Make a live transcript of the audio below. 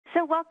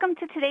So welcome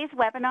to today's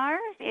webinar.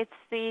 It's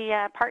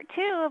the part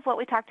 2 of what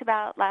we talked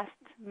about last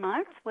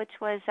month, which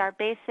was our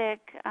basic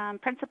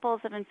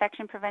principles of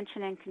infection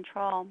prevention and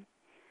control.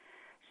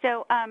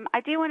 So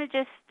I do want to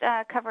just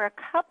cover a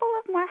couple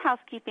of more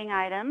housekeeping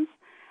items.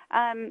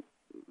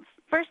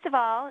 First of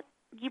all,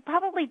 you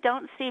probably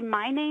don't see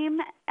my name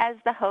as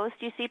the host.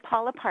 You see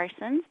Paula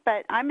Parsons,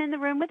 but I'm in the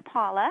room with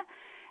Paula.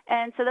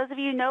 And so those of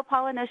you who know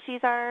Paula know she's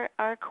our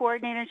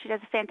coordinator, and she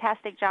does a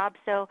fantastic job.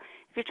 So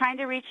if you're trying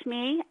to reach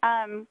me,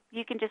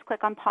 you can just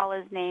click on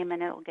Paula's name,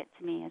 and it will get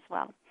to me as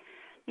well.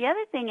 The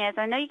other thing is,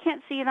 I know you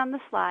can't see it on the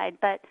slide,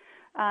 but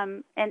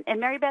and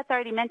Mary Beth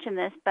already mentioned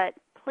this, but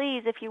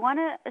please, if you want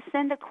to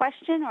send a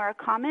question or a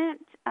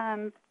comment,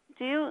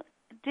 do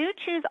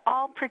choose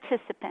all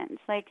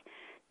participants. Like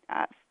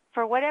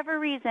for whatever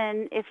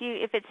reason, if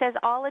it says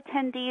all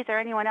attendees or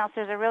anyone else,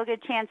 there's a real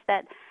good chance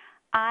that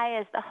I,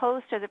 as the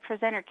host or the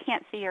presenter,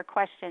 can't see your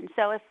question.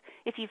 So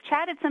if you've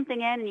chatted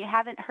something in and you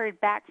haven't heard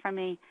back from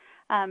me,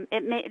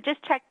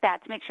 just check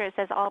that to make sure it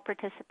says all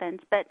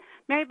participants. But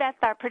Mary Beth,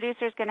 our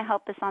producer, is going to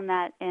help us on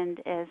that end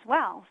as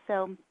well.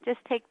 So just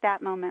take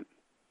that moment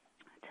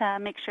to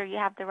make sure you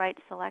have the right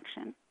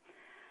selection.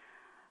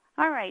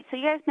 All right, so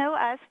you guys know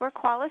us. We're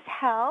Qualis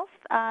Health.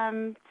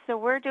 So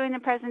we're doing the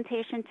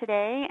presentation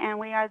today, and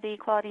we are the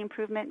Quality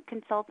Improvement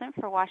Consultant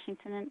for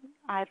Washington,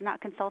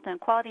 not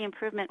consultant, Quality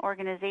Improvement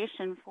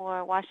Organization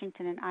for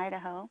Washington and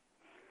Idaho.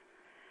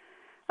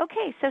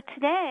 Okay, so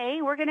today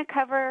we're going to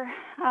cover,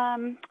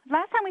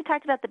 last time we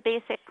talked about the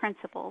basic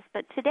principles,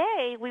 but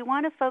today we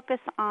want to focus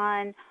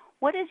on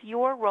what is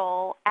your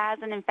role as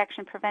an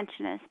infection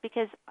preventionist,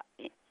 because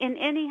in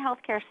any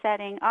healthcare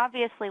setting,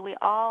 obviously we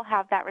all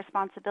have that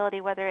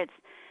responsibility, whether it's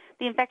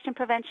the infection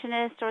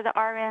preventionist or the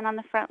RN on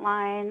the front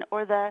line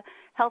or the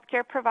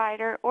healthcare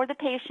provider or the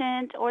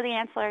patient or the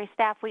ancillary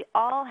staff. We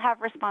all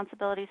have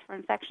responsibilities for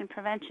infection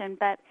prevention,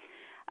 but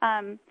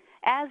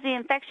as the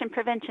infection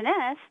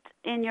preventionist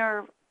in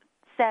your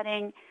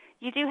setting,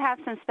 you do have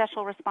some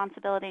special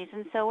responsibilities,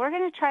 and so we're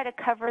going to try to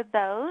cover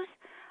those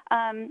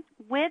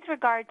with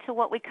regard to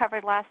what we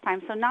covered last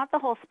time. So not the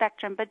whole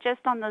spectrum, but just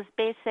on those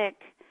basic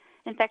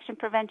infection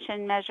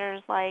prevention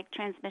measures like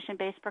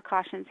transmission-based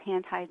precautions,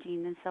 hand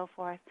hygiene, and so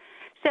forth.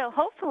 So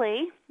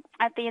hopefully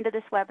at the end of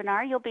this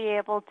webinar, you'll be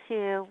able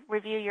to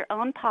review your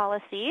own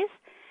policies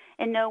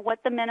and know what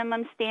the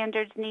minimum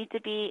standards need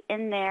to be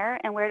in there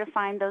and where to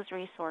find those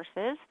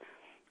resources.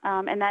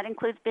 And that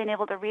includes being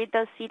able to read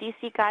those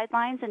CDC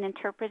guidelines and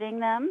interpreting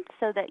them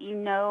so that you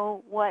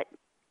know what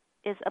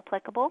is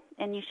applicable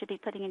and you should be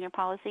putting in your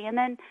policy. And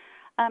then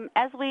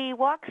as we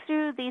walk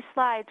through these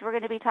slides, we're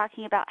going to be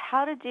talking about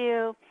how to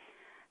do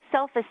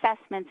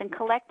self-assessments and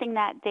collecting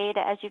that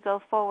data as you go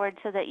forward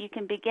so that you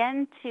can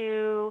begin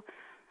to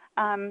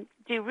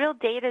do real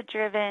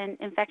data-driven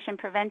infection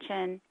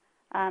prevention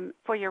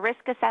for your risk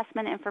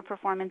assessment and for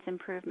performance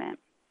improvement.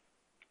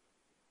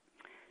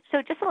 So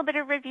just a little bit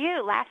of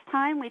review. Last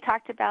time we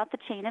talked about the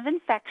chain of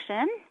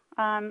infection,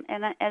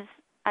 and as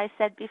I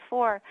said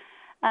before,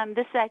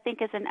 this, I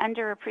think, is an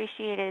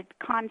underappreciated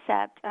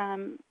concept.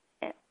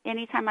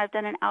 Anytime I've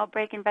done an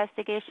outbreak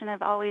investigation,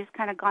 I've always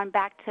kind of gone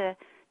back to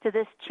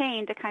this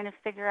chain to kind of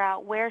figure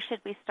out where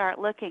should we start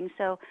looking.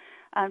 So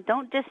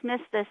don't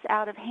dismiss this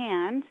out of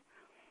hand.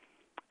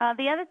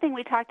 The other thing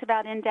we talked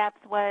about in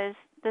depth was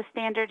the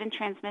standard and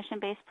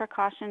transmission-based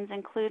precautions,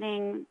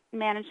 including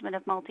management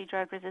of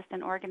multi-drug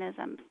resistant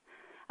organisms.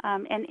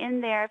 And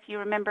in there, if you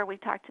remember, we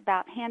talked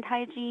about hand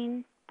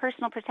hygiene,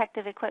 personal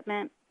protective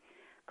equipment,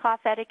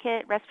 cough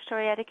etiquette,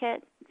 respiratory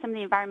etiquette, some of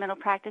the environmental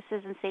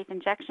practices and safe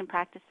injection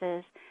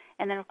practices,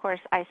 and then, of course,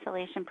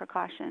 isolation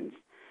precautions.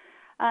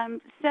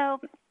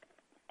 So,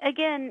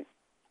 again,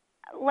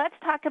 let's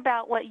talk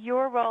about what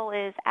your role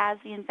is as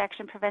the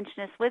infection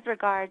preventionist with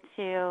regard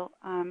to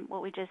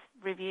what we just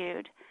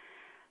reviewed.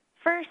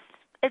 First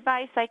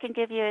advice I can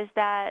give you is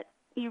that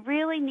you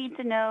really need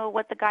to know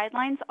what the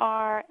guidelines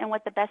are and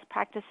what the best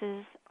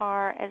practices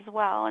are as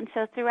well. And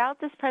so throughout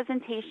this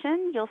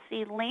presentation, you'll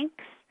see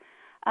links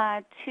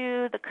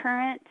to the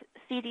current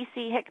CDC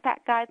HICPAC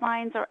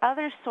guidelines or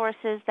other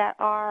sources that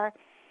are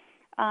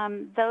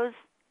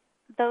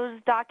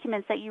those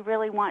documents that you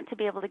really want to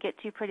be able to get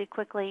to pretty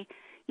quickly.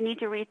 You need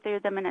to read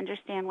through them and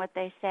understand what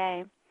they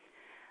say.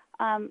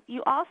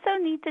 You also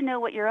need to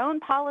know what your own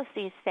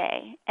policies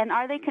say, and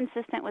are they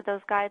consistent with those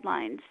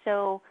guidelines?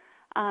 So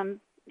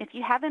if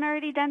you haven't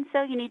already done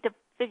so, you need to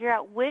figure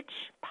out which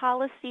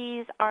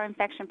policies are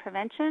infection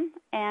prevention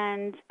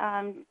and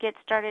get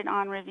started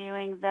on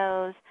reviewing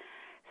those.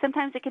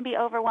 Sometimes it can be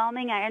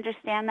overwhelming. I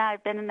understand that.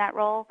 I've been in that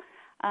role.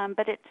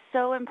 But it's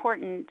so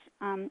important,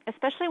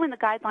 especially when the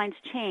guidelines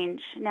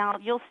change. Now,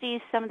 you'll see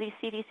some of these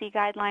CDC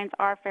guidelines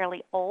are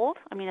fairly old.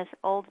 I mean, as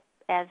old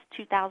as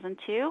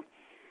 2002.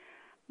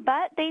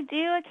 But they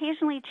do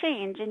occasionally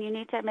change, and you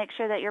need to make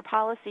sure that your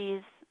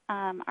policies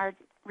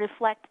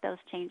reflect those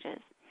changes.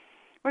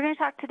 We're going to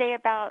talk today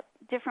about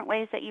different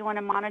ways that you want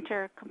to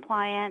monitor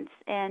compliance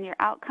and your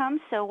outcomes.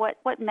 So what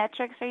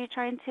metrics are you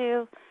trying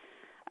to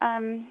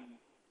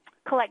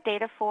collect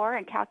data for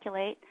and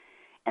calculate?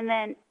 And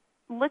then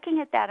looking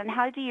at that and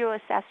how do you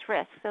assess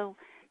risk. So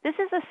this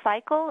is a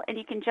cycle, and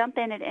you can jump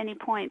in at any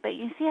point, but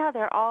you see how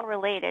they're all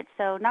related.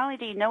 So not only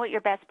do you know what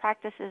your best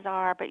practices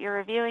are, but you're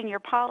reviewing your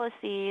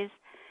policies,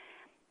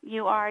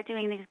 you are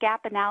doing these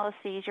gap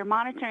analyses, you're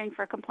monitoring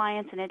for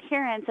compliance and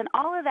adherence, and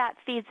all of that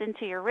feeds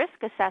into your risk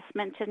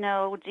assessment to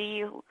know, do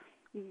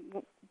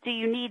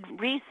you need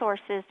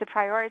resources to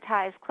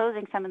prioritize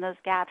closing some of those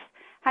gaps?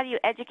 How do you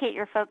educate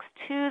your folks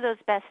to those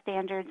best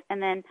standards,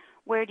 and then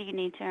where do you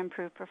need to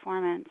improve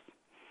performance?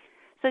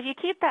 So if you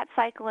keep that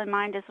cycle in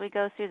mind as we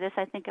go through this,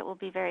 I think it will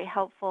be very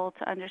helpful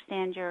to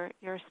understand your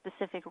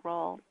specific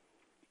role.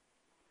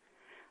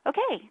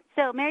 Okay,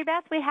 so Mary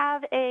Beth, we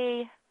have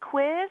a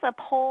quiz, a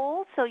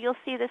poll, so you'll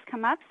see this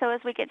come up. So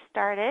as we get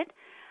started,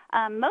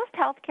 most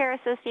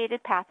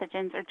healthcare-associated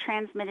pathogens are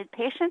transmitted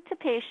patient to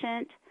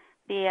patient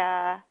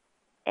via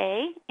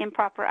A,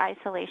 improper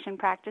isolation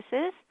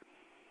practices,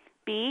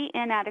 B,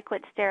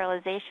 inadequate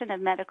sterilization of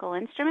medical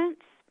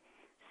instruments,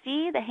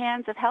 C, the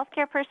hands of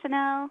healthcare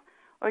personnel,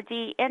 or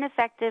D,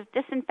 ineffective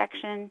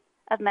disinfection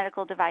of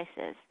medical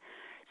devices.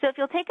 So if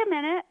you'll take a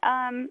minute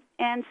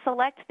and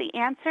select the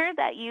answer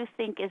that you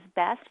think is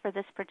best for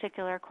this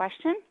particular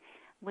question,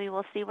 we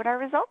will see what our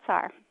results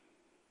are.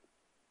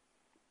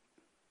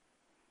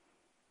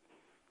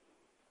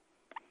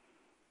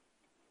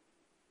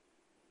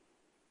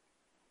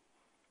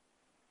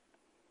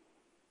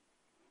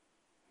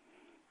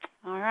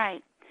 All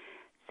right.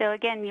 So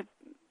again,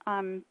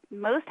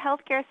 most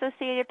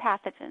healthcare-associated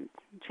pathogens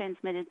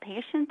transmitted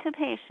patient to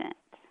patient.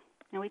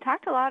 And we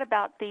talked a lot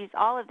about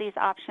all of these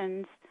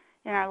options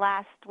in our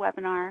last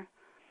webinar,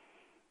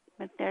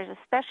 but there's a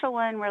special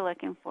one we're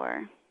looking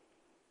for.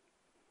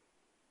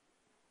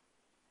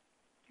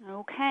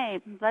 Okay,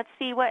 let's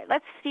see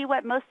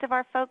what most of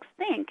our folks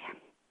think.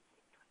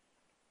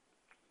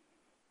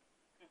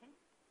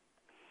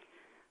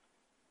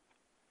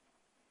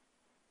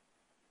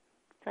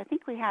 So I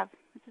think we have,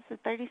 is this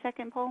a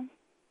 30-second poll?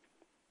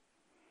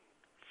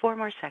 4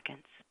 more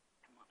seconds.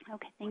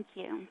 Okay, thank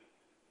you.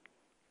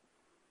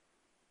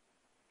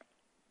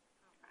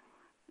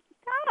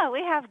 Oh,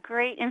 we have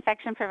great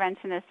infection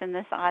preventionists in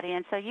this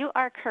audience. So you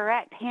are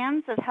correct.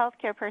 Hands of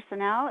healthcare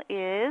personnel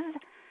is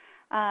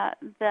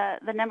the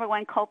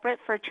 #1 culprit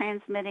for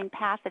transmitting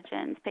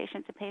pathogens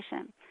patient to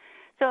patient.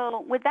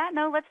 So with that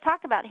note, let's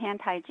talk about hand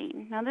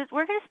hygiene. Now,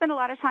 we're going to spend a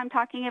lot of time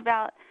talking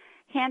about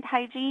hand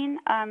hygiene,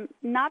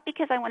 not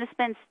because I want to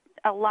spend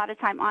a lot of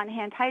time on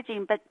hand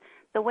hygiene, but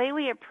the way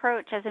we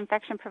approach as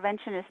infection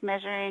preventionists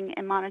measuring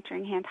and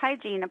monitoring hand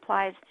hygiene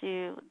applies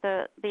to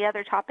the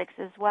other topics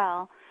as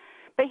well.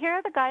 But here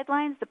are the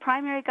guidelines, the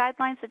primary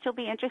guidelines that you'll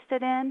be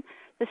interested in,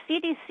 the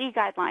CDC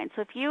guidelines.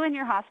 So if you and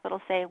your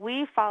hospital say,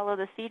 we follow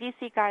the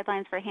CDC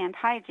guidelines for hand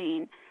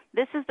hygiene,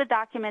 this is the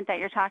document that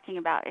you're talking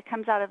about. It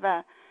comes out of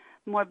a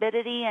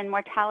Morbidity and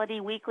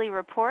Mortality Weekly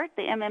Report,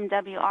 the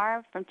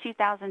MMWR from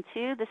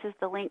 2002. This is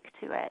the link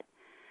to it.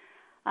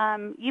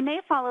 You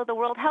may follow the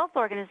World Health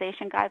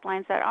Organization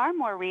guidelines that are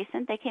more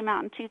recent. They came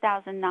out in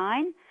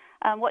 2009.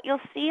 What you'll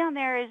see on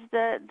there is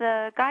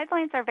the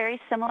guidelines are very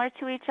similar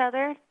to each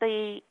other.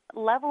 The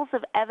levels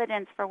of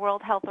evidence for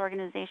World Health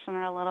Organization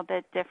are a little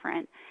bit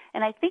different.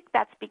 And I think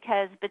that's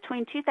because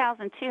between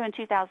 2002 and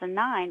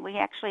 2009, we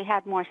actually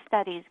had more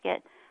studies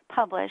get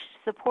published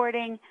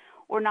supporting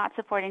or not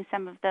supporting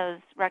some of those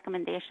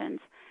recommendations.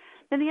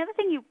 Then the other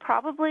thing you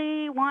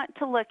probably want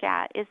to look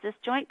at is this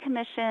Joint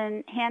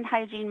Commission hand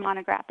hygiene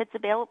monograph. It's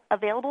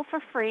available for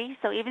free,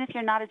 so even if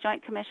you're not a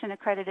Joint Commission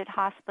accredited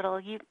hospital,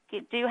 you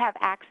do have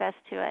access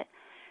to it.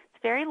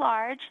 It's very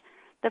large.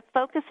 The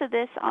focus of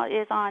this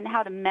is on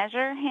how to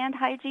measure hand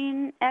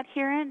hygiene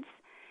adherence,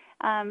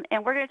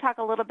 and we're going to talk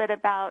a little bit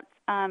about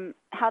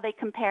how they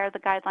compare the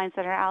guidelines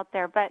that are out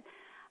there. But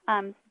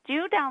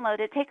do download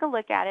it, take a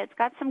look at it. It's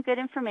got some good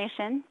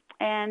information.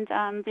 And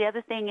the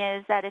other thing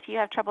is that if you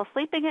have trouble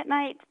sleeping at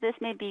night, this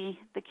may be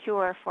the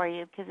cure for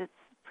you because it's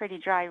pretty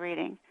dry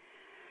reading.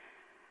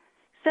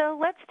 So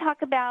let's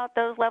talk about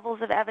those levels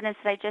of evidence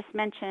that I just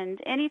mentioned.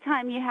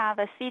 Anytime you have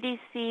a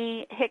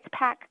CDC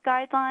HICPAC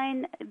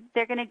guideline,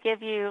 they're going to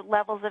give you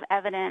levels of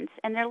evidence.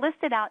 And they're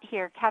listed out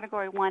here,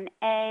 Category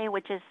 1A,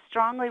 which is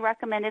strongly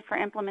recommended for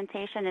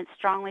implementation and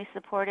strongly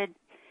supported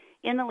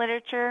in the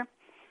literature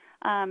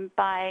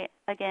by,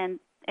 again,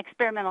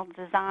 experimental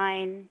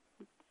design,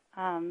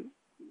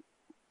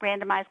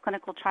 randomized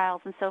clinical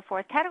trials, and so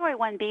forth. Category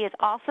 1B is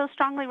also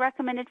strongly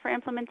recommended for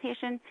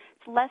implementation.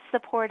 It's less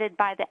supported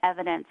by the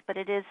evidence, but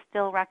it is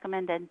still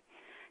recommended.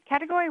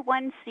 Category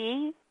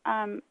 1C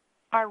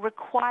are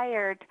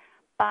required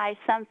by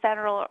some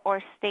federal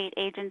or state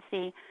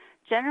agency.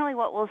 Generally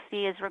what we'll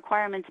see is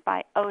requirements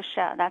by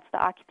OSHA, that's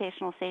the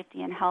Occupational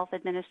Safety and Health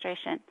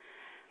Administration.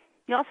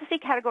 You also see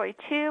Category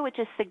 2, which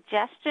is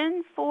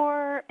suggestion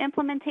for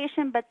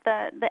implementation, but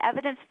the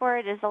evidence for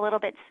it is a little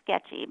bit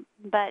sketchy.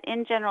 But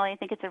in general, I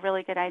think it's a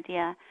really good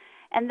idea.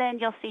 And then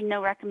you'll see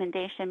no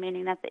recommendation,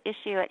 meaning that the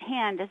issue at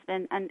hand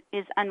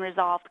is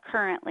unresolved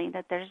currently,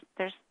 that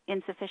there's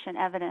insufficient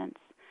evidence.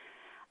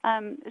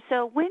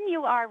 So when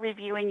you are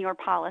reviewing your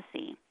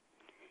policy,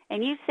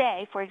 and you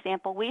say, for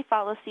example, we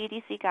follow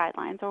CDC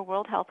guidelines or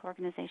World Health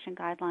Organization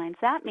guidelines,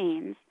 that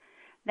means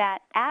that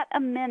at a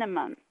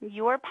minimum,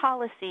 your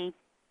policy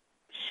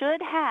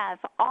should have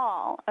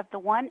all of the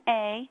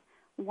 1A,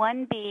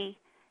 1B,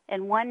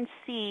 and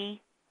 1C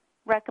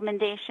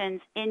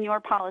recommendations in your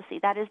policy.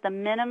 That is the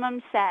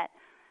minimum set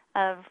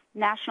of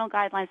national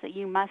guidelines that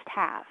you must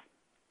have.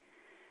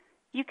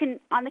 You can,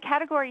 on the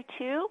category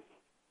 2,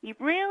 you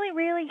really,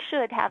 really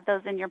should have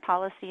those in your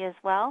policy as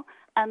well,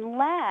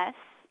 unless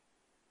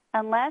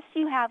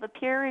you have a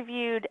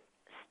peer-reviewed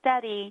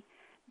study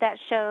that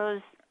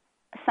shows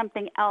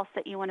something else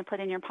that you want to put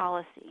in your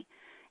policy.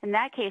 In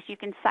that case, you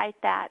can cite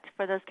that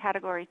for those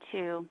category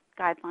 2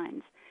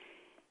 guidelines.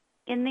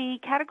 In the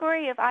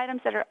category of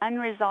items that are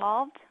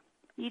unresolved,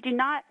 you do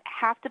not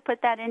have to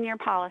put that in your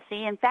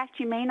policy. In fact,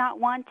 you may not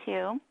want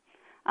to,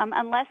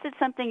 unless it's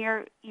something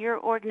your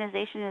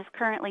organization is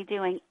currently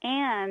doing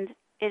and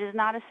it is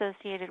not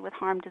associated with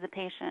harm to the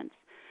patients.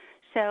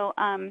 So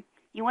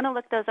you want to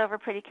look those over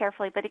pretty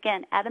carefully. But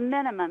again, at a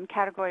minimum,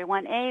 category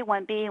 1A,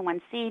 1B, and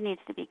 1C needs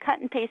to be cut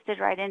and pasted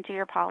right into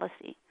your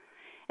policy.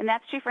 And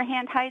that's true for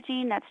hand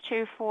hygiene. That's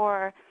true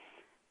for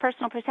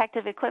personal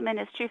protective equipment.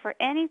 It's true for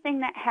anything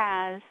that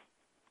has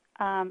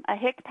a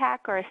HICPAC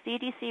or a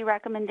CDC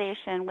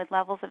recommendation with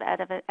levels of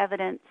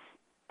evidence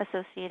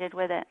associated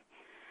with it.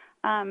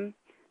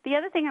 The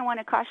other thing I want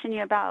to caution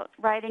you about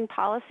writing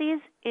policies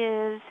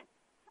is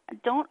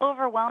don't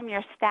overwhelm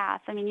your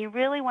staff. I mean, you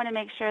really want to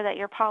make sure that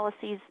your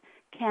policies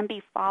can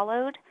be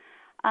followed.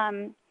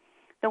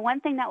 The one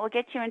thing that will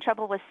get you in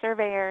trouble with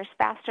surveyors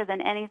faster than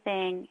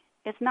anything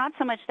is not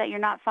so much that you're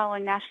not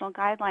following national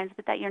guidelines,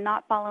 but that you're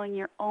not following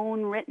your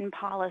own written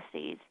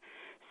policies.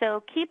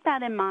 So keep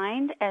that in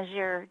mind as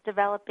you're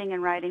developing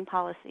and writing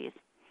policies.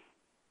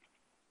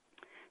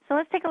 So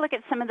let's take a look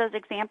at some of those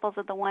examples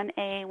of the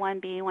 1A,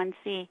 1B,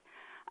 1C.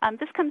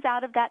 This comes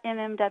out of that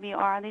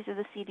MMWR. These are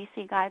the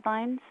CDC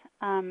guidelines.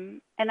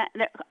 And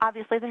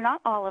obviously, they're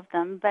not all of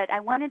them, but I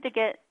wanted to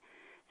get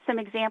some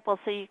examples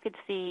so you could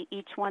see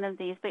each one of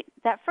these. But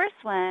that first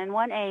one,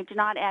 1A, do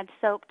not add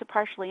soap to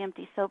partially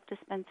empty soap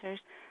dispensers.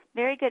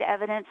 Very good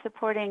evidence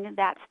supporting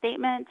that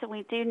statement.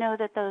 We do know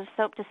that those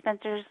soap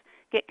dispensers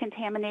get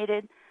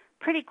contaminated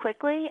pretty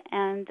quickly,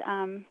 and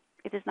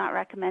it is not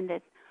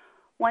recommended.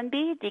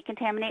 1B,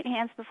 decontaminate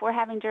hands before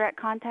having direct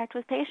contact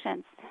with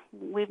patients.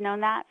 We've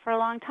known that for a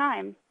long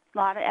time. A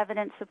lot of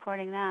evidence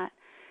supporting that.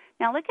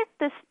 Now look at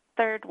this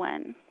third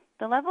one.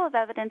 The level of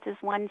evidence is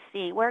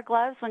 1C. Wear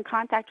gloves when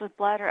contact with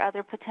blood or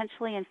other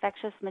potentially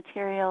infectious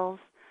materials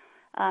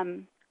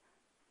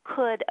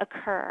could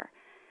occur.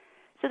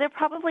 So there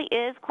probably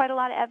is quite a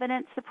lot of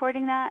evidence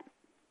supporting that,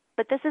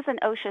 but this is an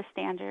OSHA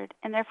standard,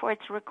 and therefore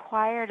it's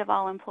required of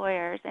all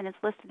employers, and it's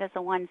listed as a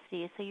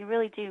 1C. So you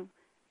really do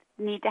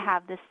need to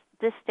have this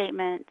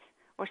statement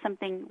or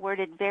something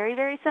worded very,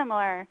 very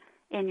similar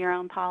in your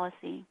own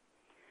policy.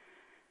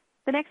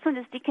 The next one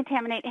is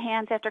decontaminate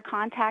hands after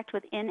contact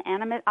with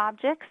inanimate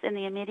objects in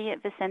the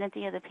immediate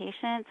vicinity of the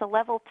patient. It's a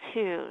level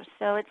 2,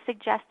 so it's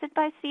suggested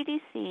by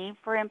CDC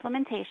for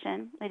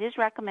implementation. It is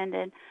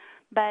recommended,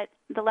 but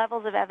the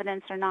levels of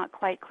evidence are not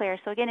quite clear.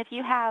 So again, if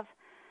you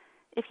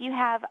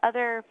have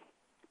other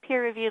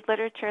peer-reviewed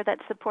literature that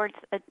supports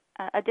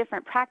a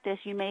different practice,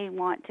 you may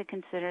want to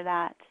consider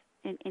that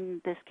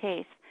in this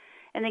case.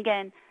 And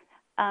again,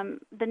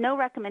 the no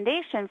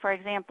recommendation, for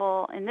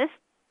example, in this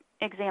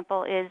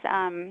example is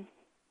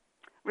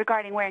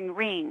regarding wearing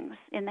rings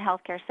in the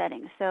healthcare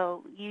setting.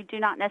 So you do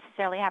not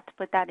necessarily have to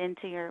put that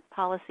into your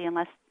policy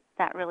unless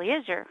that really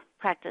is your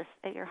practice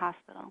at your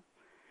hospital.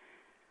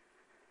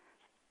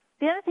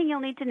 The other thing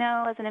you'll need to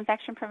know as an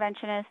infection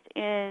preventionist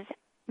is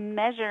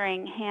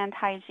measuring hand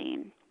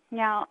hygiene.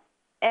 Now,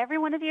 every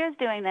one of you is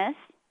doing this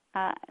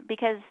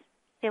because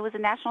it was a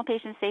national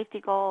patient safety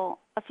goal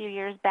a few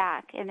years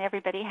back, and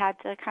everybody had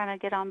to kind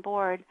of get on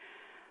board.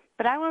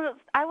 But I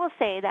will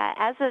say that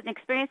as an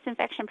experienced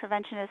infection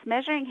preventionist,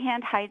 measuring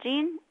hand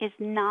hygiene is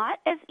not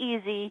as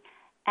easy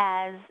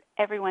as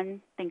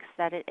everyone thinks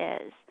that it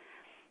is.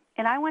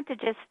 And I want to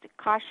just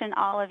caution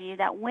all of you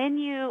that when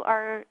you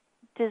are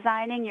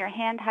designing your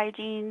hand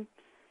hygiene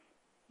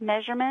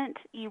measurement,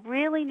 you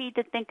really need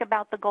to think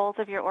about the goals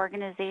of your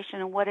organization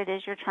and what it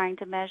is you're trying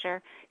to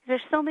measure.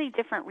 There's so many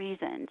different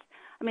reasons.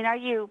 I mean, are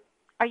you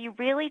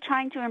really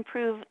trying to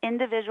improve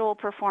individual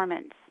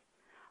performance?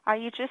 Are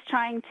you just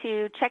trying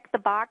to check the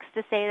box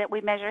to say that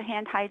we measure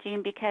hand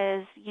hygiene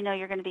because, you know,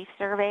 you're going to be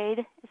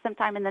surveyed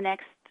sometime in the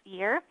next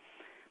year?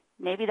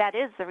 Maybe that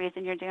is the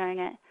reason you're doing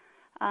it.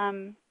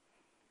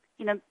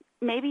 You know,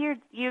 maybe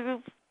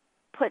you've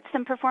put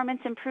some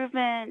performance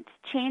improvement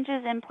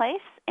changes in place,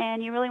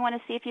 and you really want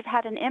to see if you've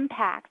had an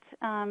impact.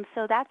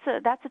 So that's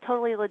a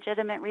totally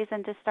legitimate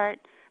reason to start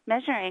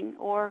measuring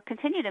or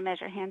continue to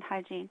measure hand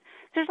hygiene.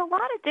 So there's a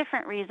lot of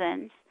different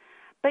reasons,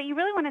 but you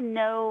really want to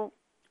know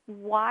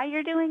why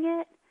you're doing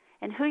it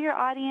and who your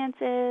audience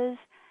is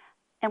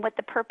and what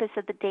the purpose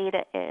of the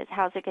data is.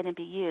 How's it going to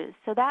be used?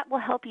 So that will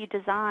help you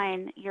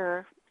design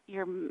your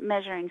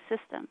measuring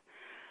system.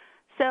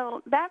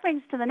 So that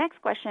brings to the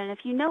next question. If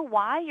you know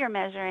why you're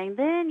measuring,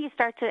 then you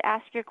start to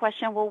ask your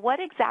question, well, what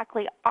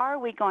exactly are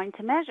we going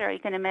to measure? Are you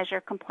going to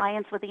measure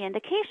compliance with the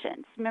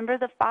indications? Remember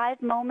the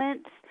 5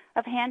 moments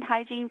of hand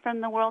hygiene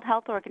from the World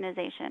Health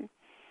Organization?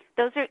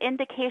 Those are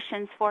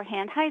indications for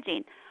hand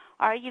hygiene.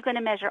 Are you going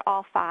to measure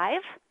all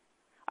 5?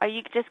 Are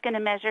you just going to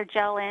measure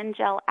gel in,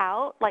 gel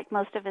out, like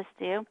most of us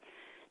do?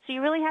 So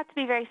you really have to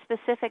be very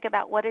specific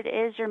about what it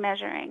is you're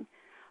measuring.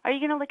 Are you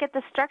going to look at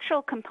the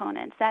structural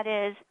components? That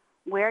is,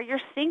 where your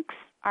sinks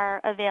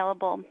are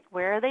available,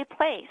 where are they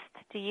placed?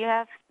 Do you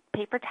have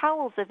paper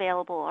towels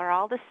available? Are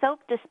all the soap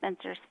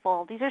dispensers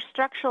full? These are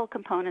structural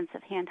components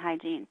of hand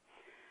hygiene.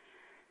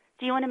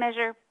 Do you want to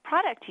measure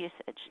product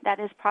usage? That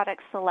is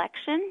product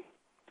selection.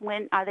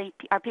 When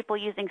are people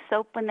using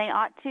soap when they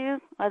ought to?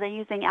 Are they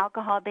using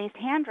alcohol-based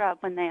hand rub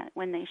when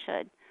they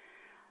should?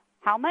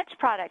 How much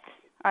product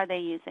are they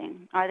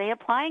using? Are they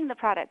applying the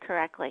product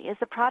correctly? Is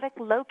the product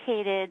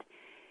located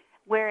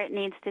where it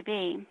needs to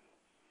be?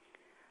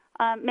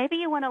 Maybe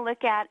you want to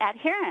look at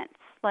adherence,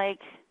 like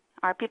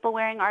are people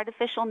wearing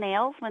artificial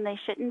nails when they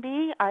shouldn't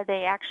be? Are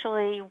they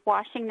actually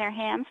washing their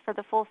hands for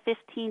the full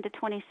 15 to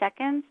 20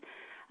 seconds?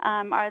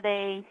 Are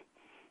they,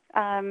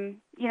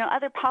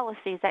 other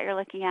policies that you're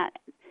looking at?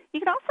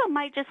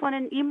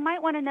 You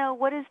might want to know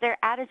what is their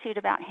attitude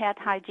about hand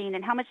hygiene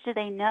and how much do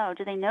they know?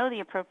 Do they know the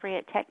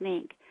appropriate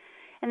technique?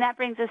 And that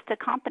brings us to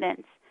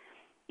competence.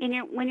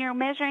 When you're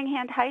measuring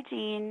hand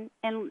hygiene,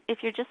 and if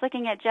you're just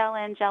looking at gel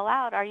in, gel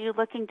out, are you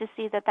looking to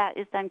see that that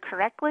is done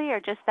correctly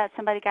or just that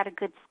somebody got a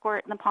good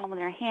squirt in the palm of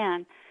their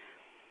hand?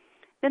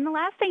 Then the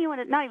last thing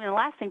not even the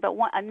last thing, but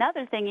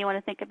another thing you want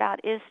to think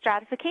about is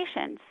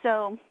stratification.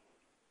 So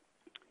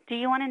do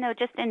you want to know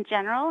just in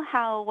general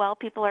how well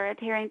people are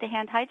adhering to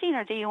hand hygiene,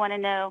 or do you want to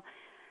know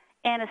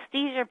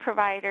anesthesia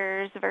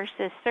providers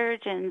versus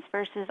surgeons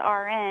versus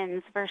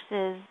RNs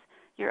versus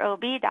your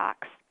OB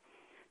docs?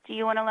 Do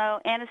you want to know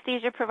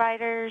anesthesia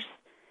providers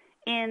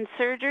in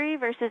surgery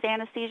versus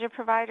anesthesia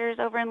providers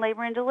over in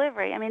labor and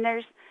delivery? I mean,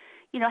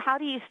 how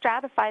do you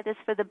stratify this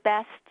for the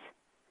best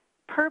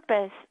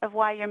purpose of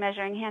why you're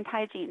measuring hand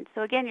hygiene?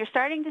 So again, you're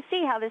starting to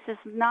see how this is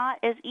not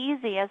as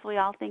easy as we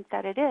all think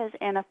that it is,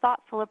 and a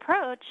thoughtful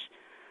approach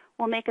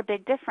will make a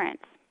big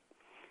difference.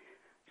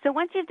 So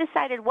once you've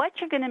decided what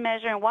you're going to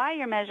measure and why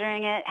you're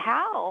measuring it,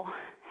 how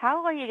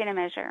are you going to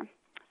measure?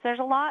 So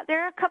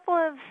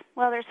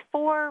there's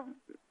 4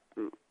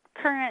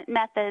 current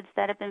methods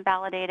that have been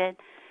validated.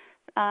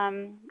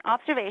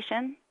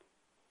 Observation,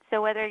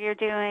 so whether you're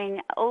doing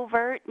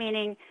overt,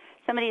 meaning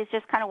somebody is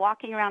just kind of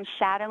walking around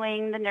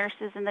shadowing the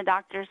nurses and the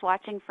doctors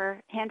watching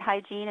for hand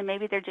hygiene, and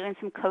maybe they're doing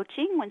some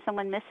coaching. When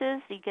someone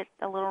misses, you get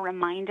a little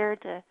reminder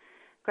to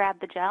grab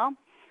the gel.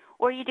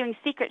 Or you're doing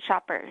secret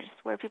shoppers,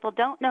 where people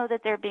don't know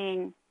that they're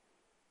being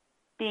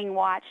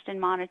watched and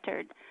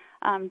monitored.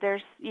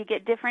 You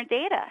get different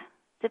data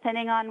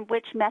depending on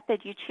which method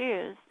you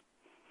choose.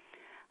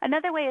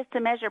 Another way is to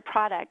measure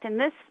product, and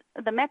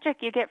the metric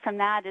you get from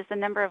that is the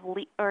number of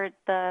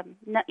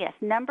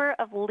number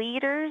of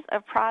liters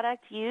of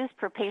product used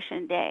per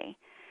patient day.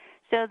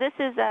 So this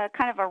is a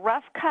kind of a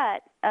rough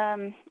cut,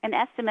 an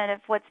estimate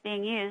of what's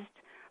being used,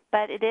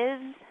 but it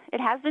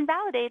has been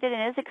validated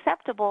and is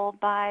acceptable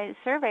by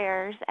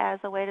surveyors as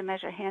a way to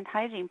measure hand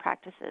hygiene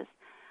practices.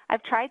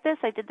 I've tried this.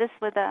 I did this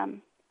with a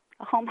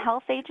home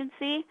health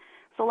agency.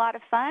 It's a lot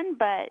of fun,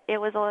 but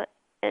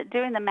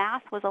doing the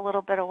math was a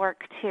little bit of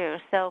work too.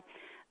 So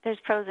there's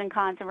pros and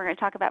cons, and we're going to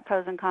talk about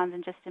pros and cons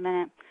in just a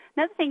minute.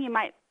 Another thing you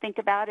might think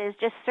about is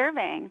just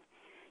surveying.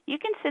 You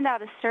can send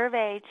out a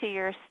survey to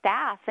your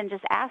staff and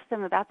just ask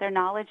them about their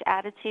knowledge,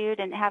 attitude,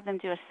 and have them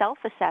do a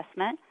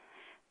self-assessment,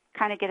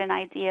 kind of get an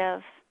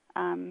idea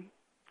of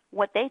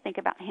what they think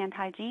about hand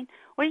hygiene.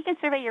 Or you can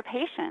survey your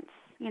patients.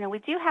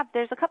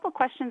 There's a couple of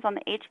questions on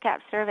the HCAP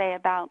survey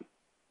about,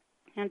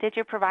 did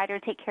your provider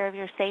take care of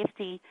your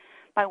safety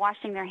by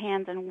washing their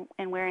hands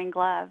and wearing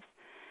gloves?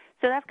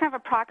 So that's kind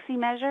of a proxy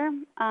measure,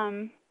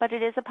 but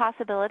it is a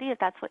possibility if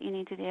that's what you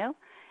need to do.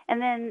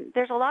 And then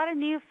there's a lot of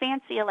new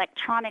fancy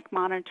electronic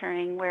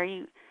monitoring where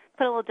you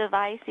put a little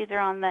device either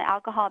on the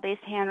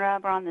alcohol-based hand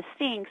rub or on the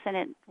sinks, and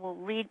it will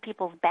read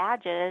people's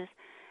badges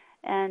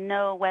and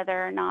know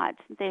whether or not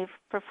they've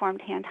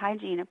performed hand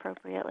hygiene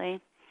appropriately.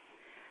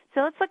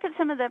 So let's look at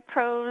some of the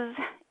pros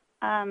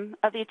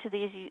of each of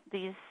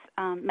these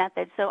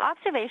methods. So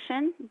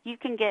observation, you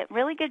can get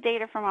really good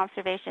data from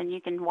observation.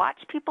 You can watch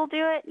people do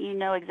it. You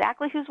know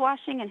exactly who's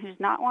washing and who's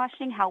not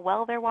washing, how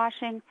well they're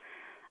washing.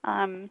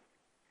 And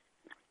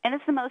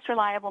it's the most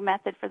reliable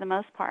method for the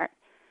most part.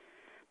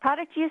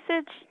 Product usage,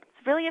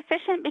 it's really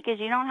efficient because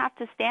you don't have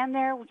to stand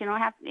there. You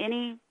don't have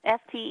any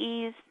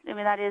FTEs.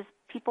 That is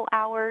people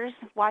hours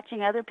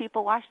watching other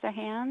people wash their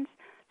hands.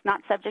 It's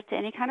not subject to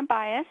any kind of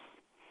bias.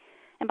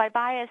 And by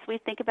bias, we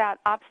think about,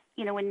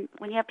 when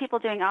you have people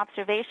doing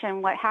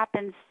observation, what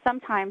happens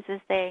sometimes is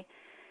they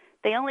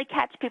only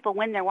catch people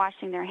when they're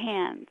washing their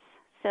hands.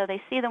 So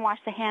they see them wash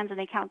the hands and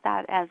they count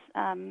that as,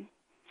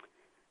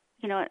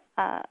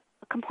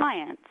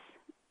 compliance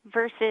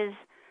versus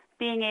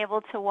being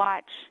able to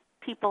watch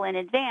people in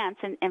advance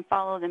and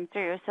follow them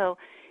through. So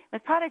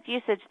with product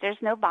usage, there's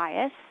no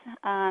bias.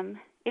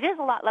 It is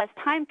a lot less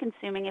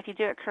time-consuming if you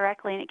do it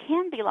correctly, and it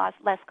can be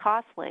less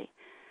costly.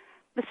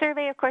 The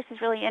survey, of course, is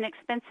really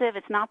inexpensive.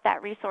 It's not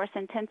that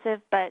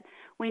resource-intensive, but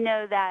we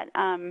know that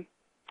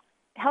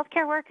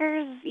healthcare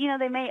workers,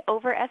 they may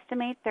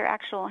overestimate their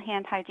actual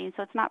hand hygiene,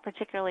 so it's not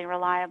particularly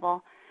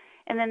reliable.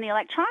 And then the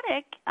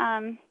electronic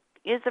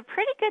is a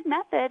pretty good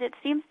method. It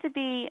seems to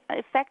be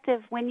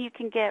effective when you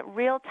can get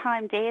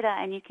real-time data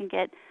and you can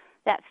get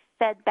that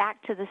fed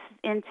back to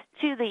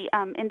the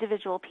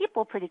individual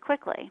people pretty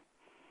quickly.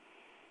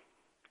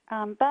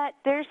 But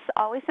there's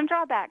always some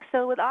drawbacks.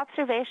 So with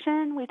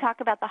observation, we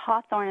talk about the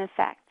Hawthorne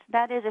effect.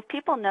 That is, if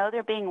people know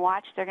they're being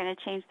watched, they're going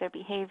to change their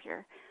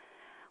behavior,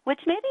 which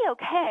may be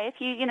okay if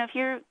if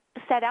you're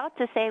set out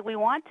to say we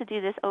want to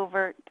do this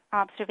overt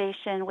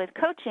observation with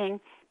coaching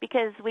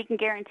because we can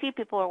guarantee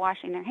people are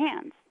washing their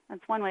hands.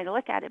 That's one way to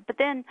look at it. But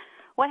then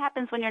what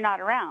happens when you're not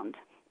around?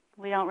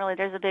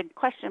 There's a big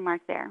question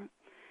mark there.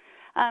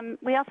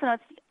 We also know,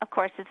 of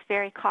course, it's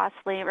very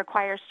costly. It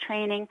requires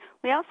training.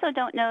 We also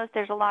don't know if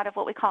there's a lot of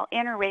what we call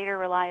inter-rater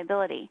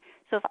reliability.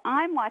 So if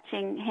I'm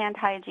watching hand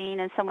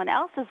hygiene and someone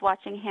else is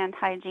watching hand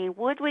hygiene,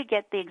 would we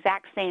get the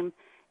exact same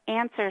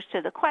answers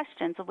to the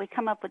questions? Would we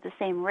come up with the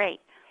same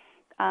rate?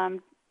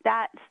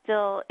 That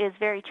still is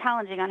very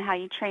challenging on how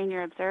you train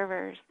your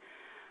observers.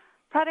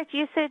 Product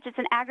usage, it's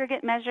an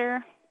aggregate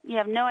measure. You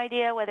have no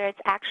idea whether it's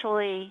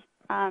actually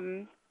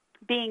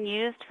being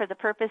used for the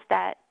purpose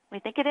that we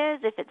think it is.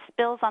 If it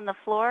spills on the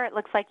floor, it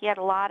looks like you had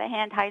a lot of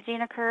hand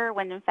hygiene occur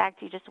when, in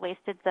fact, you just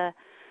wasted the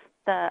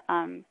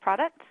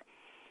product.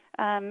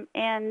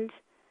 And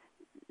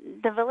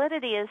the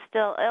validity is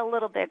still a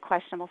little bit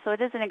questionable. So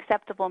it is an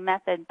acceptable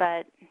method,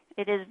 but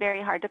it is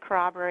very hard to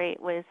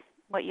corroborate with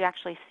what you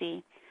actually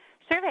see.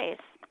 Surveys,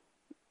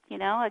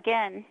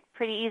 again,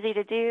 pretty easy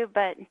to do,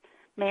 but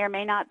may or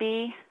may not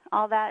be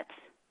all that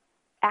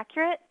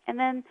accurate. And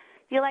then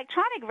the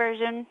electronic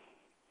version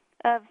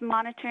of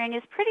monitoring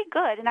is pretty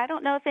good. And I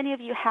don't know if any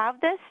of you have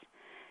this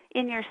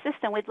in your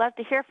system. We'd love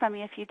to hear from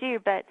you if you do,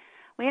 but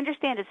we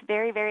understand it's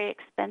very, very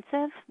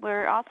expensive.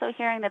 We're also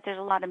hearing that there's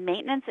a lot of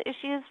maintenance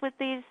issues with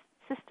these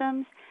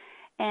systems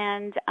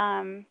and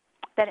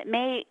that it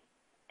may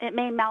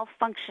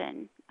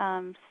malfunction.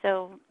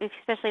 So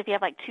especially if you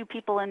have like two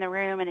people in the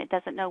room and it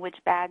doesn't know which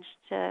badge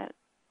to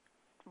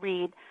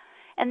read.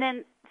 And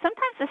then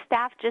sometimes the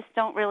staff just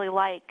don't really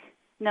like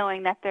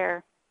knowing that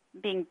they're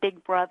being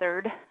big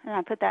brothered, and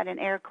I put that in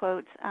air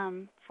quotes,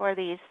 for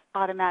these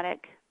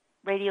automatic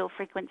radio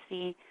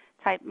frequency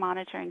type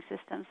monitoring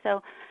systems.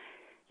 So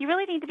you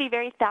really need to be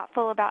very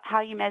thoughtful about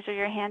how you measure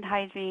your hand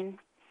hygiene.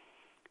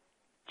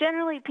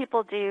 Generally,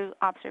 people do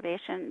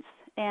observations,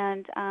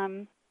 and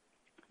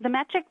the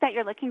metric that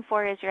you're looking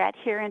for is your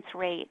adherence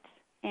rate.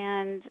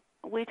 And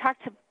we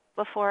talked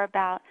before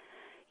about,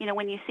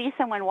 when you see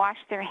someone wash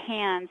their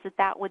hands,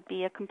 that would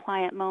be a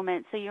compliant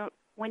moment. So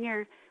when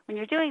you're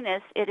doing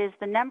this, it is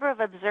the number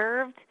of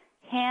observed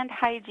hand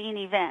hygiene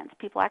events,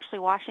 people actually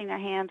washing their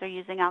hands or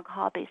using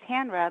alcohol-based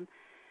hand rub,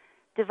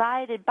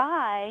 divided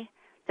by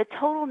the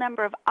total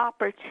number of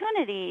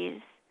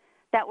opportunities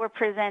that were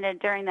presented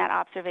during that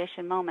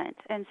observation moment.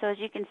 And so as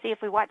you can see, if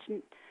we watch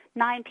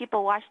 9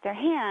 people wash their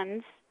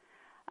hands,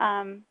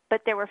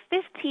 but there were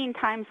 15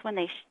 times when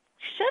they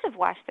should have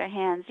washed their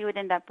hands, you would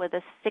end up with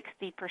a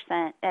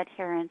 60%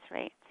 adherence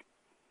rate.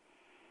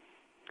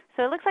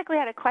 So it looks like we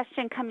had a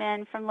question come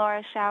in from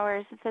Laura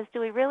Showers. It says,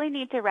 do we really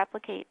need to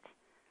replicate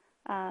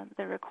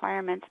the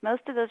requirements?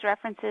 Most of those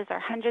references are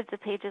hundreds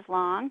of pages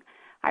long.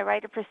 I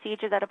write a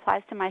procedure that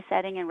applies to my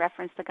setting and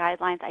reference the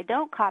guidelines. I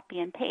don't copy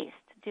and paste.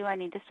 Do I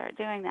need to start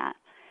doing that?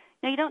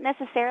 No, you don't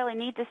necessarily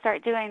need to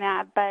start doing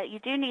that, but you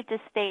do need to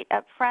state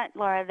up front,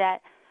 Laura, that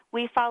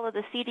we follow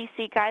the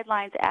CDC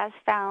guidelines as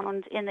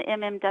found in the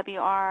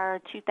MMWR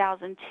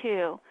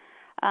 2002.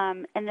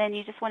 And then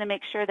you just want to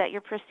make sure that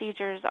your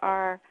procedures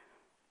are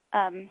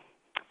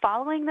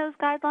following those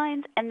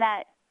guidelines and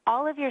that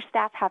all of your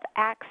staff have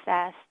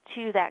access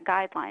to that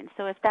guideline.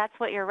 So if that's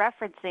what you're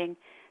referencing,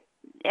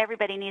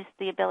 everybody needs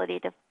the ability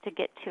to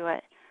get to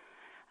it.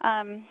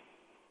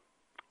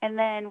 And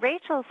then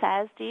Rachel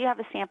says, do you have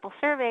a sample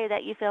survey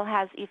that you feel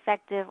has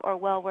effective or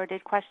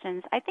well-worded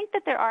questions? I think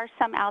that there are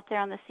some out there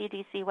on the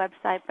CDC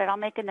website, but I'll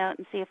make a note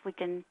and see if we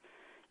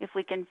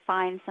can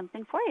find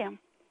something for you.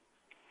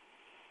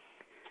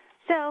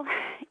 So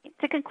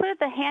to conclude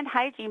the hand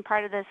hygiene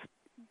part of this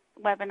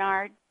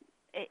webinar,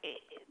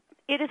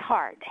 it is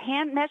hard.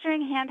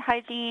 Measuring hand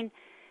hygiene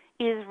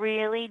is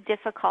really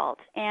difficult,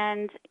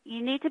 and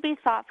you need to be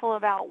thoughtful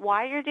about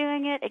why you're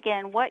doing it,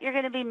 again, what you're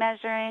going to be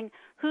measuring,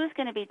 who's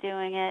going to be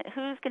doing it,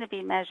 who's going to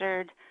be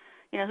measured,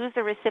 who's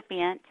the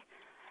recipient,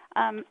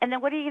 and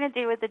then what are you going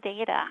to do with the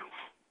data?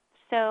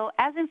 So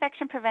as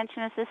infection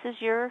preventionists, this is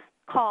your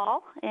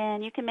call,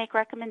 and you can make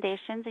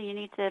recommendations, and you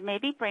need to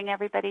maybe bring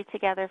everybody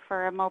together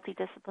for a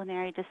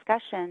multidisciplinary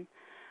discussion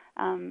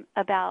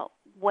about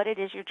what it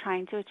is you're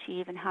trying to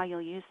achieve and how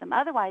you'll use them.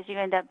 Otherwise, you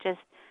end up just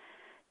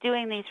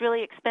doing these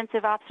really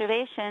expensive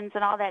observations,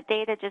 and all that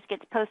data just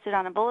gets posted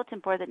on a bulletin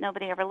board that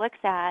nobody ever looks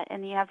at,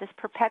 and you have this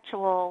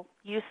perpetual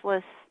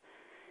useless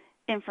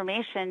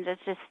information that's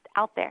just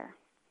out there.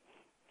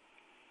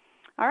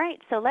 All right,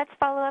 so let's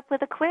follow up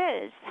with a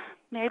quiz.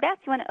 Mary Beth,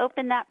 you want to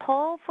open that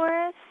poll for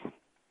us?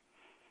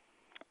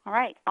 All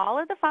right,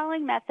 all of the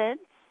following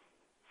methods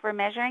for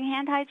measuring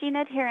hand hygiene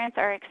adherence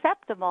are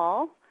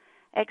acceptable,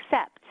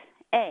 except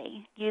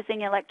A,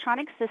 using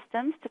electronic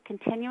systems to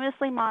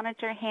continuously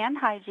monitor hand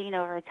hygiene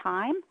over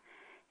time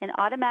and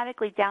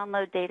automatically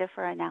download data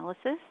for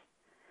analysis,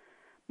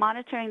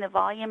 monitoring the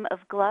volume of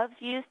gloves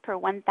used per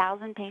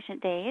 1,000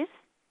 patient days,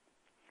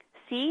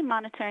 C,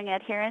 monitoring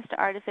adherence to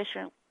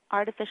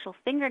artificial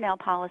fingernail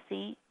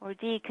policy, or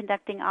D,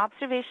 conducting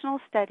observational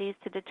studies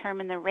to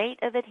determine the rate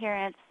of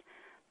adherence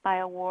by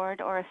a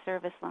ward or a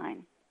service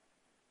line.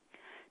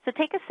 So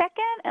take a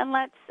second and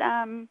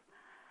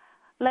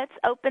let's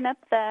open up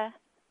the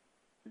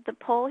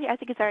poll here. I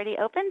think it's already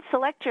open.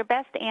 Select your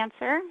best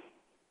answer,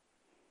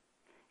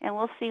 and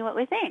we'll see what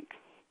we think.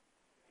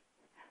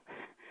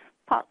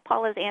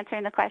 Paul is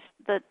answering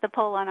the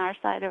poll on our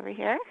side over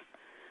here.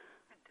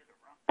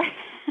 I did it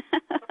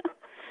wrong.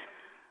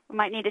 We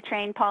might need to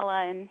train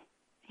Paula in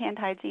hand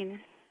hygiene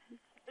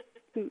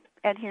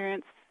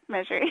adherence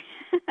measuring.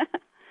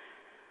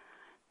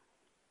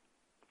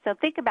 So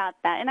think about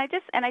that. And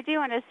I do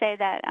want to say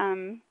that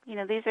you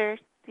know, these are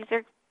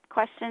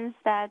questions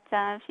that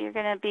if you're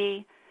going to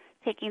be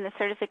taking the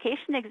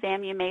certification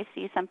exam, you may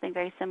see something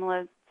very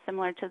similar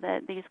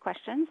to these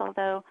questions,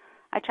 although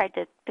I tried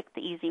to pick the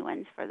easy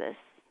ones for this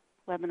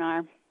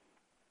webinar.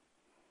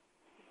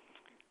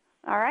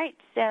 All right,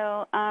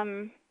 so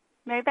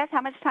Mary Beth,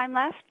 how much time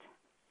left?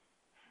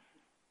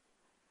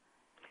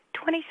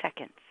 20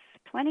 seconds.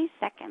 20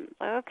 seconds,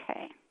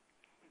 okay.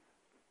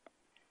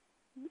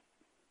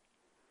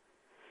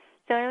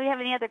 So do we have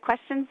any other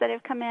questions that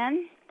have come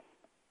in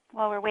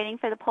while we're waiting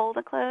for the poll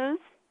to close?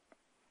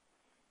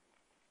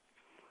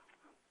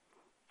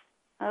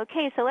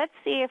 Okay, so let's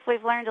see if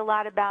we've learned a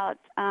lot about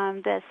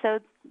this. So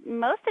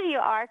most of you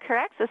are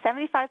correct. So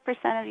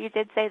 75% of you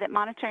did say that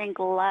monitoring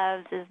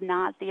gloves is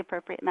not the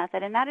appropriate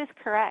method, and that is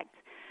correct.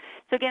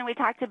 So again, we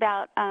talked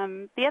about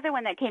the other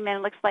one that came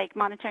in, looks like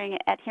monitoring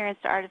adherence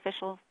to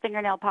artificial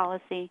fingernail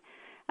policy.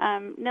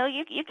 No,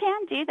 you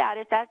can do that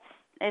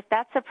if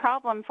that's a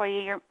problem for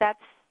you.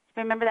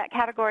 Remember that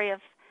category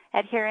of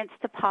adherence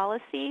to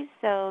policy,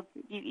 so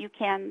you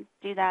can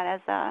do that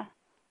as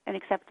an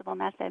acceptable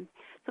method.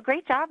 So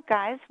great job,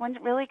 guys.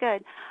 Really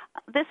good.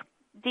 This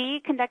D,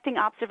 conducting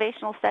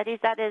observational studies,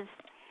 that is,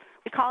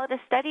 we call it a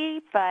study,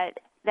 but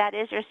that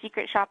is your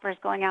secret shoppers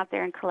going out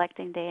there and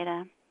collecting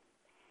data.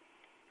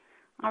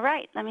 All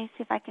right, let me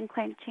see if I can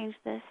change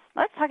this.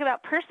 Let's talk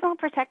about personal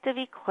protective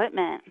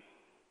equipment.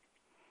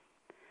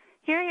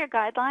 Here are your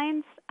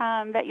guidelines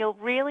that you'll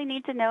really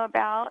need to know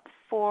about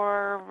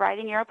for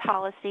writing your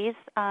policies.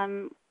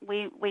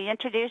 We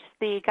introduced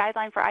the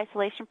guideline for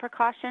isolation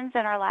precautions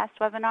in our last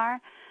webinar,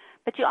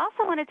 but you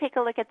also want to take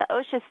a look at the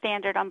OSHA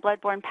standard on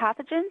bloodborne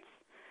pathogens,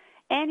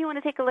 and you want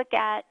to take a look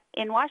at,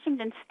 in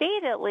Washington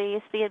State at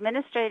least, the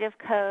Administrative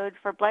Code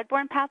for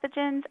bloodborne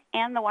pathogens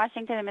and the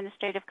Washington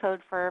Administrative Code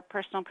for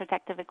personal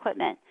protective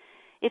equipment.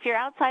 If you're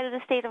outside of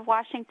the state of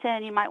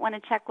Washington, you might want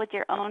to check with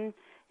your own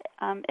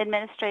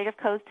administrative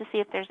codes to see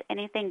if there's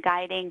anything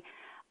guiding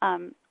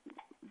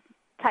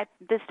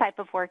this type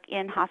of work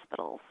in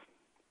hospitals.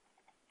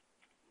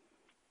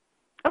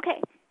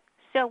 Okay,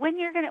 so when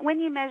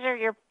you measure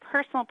your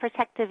personal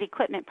protective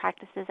equipment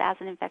practices as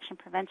an infection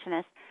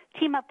preventionist,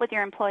 team up with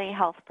your employee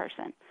health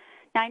person.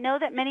 Now, I know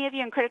that many of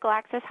you in critical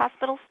access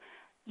hospitals,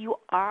 you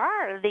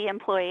are the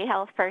employee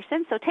health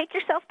person, so take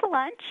yourself to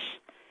lunch.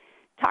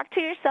 Talk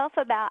to yourself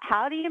about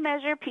how do you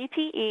measure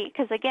PPE,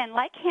 because again,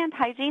 like hand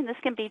hygiene, this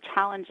can be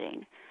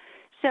challenging.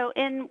 So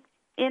in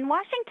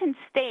Washington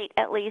State,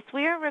 at least,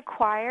 we are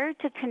required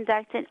to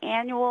conduct an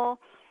annual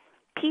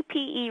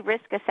PPE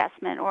risk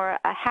assessment or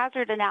a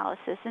hazard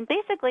analysis. And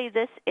basically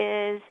this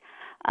is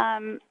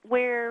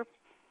where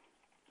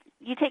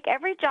you take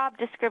every job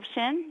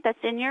description that's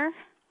in your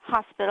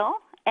hospital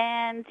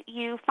and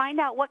you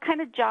find out what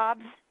kind of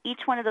jobs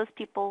each one of those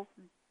people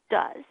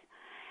does.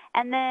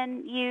 And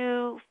then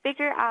you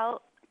figure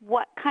out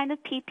what kind of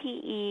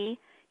PPE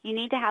you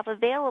need to have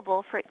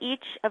available for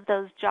each of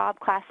those job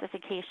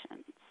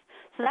classifications.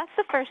 So that's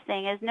the first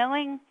thing, is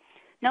knowing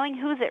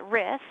who's at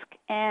risk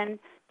and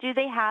do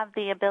they have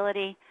the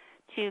ability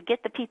to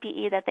get the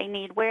PPE that they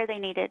need, where they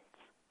need it,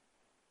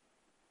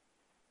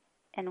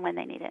 and when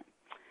they need it.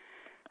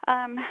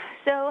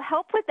 So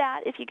help with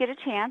that if you get a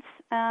chance.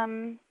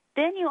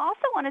 Then you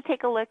also want to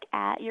take a look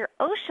at your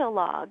OSHA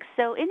logs.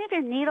 So any of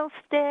your needle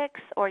sticks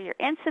or your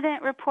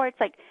incident reports,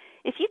 like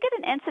if you get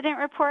an incident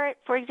report,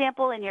 for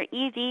example, in your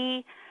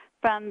ED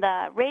from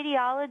the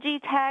radiology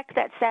tech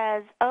that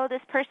says, oh,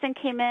 this person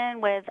came in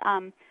with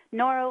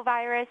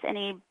norovirus and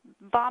he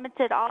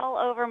vomited all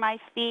over my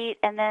feet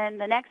and then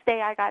the next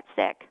day I got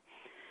sick.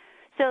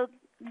 So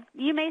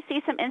you may see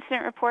some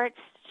incident reports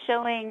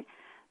showing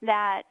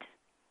that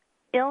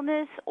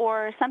illness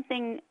or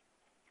something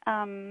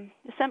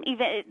some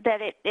event that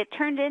it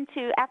turned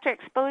into, after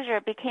exposure,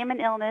 it became an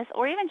illness,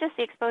 or even just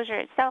the exposure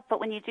itself. But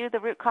when you do the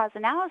root cause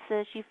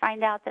analysis, you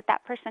find out that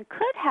that person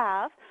could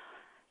have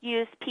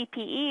used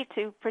PPE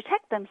to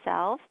protect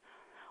themselves,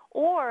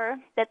 or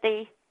that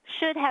they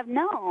should have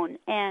known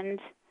and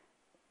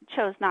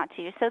chose not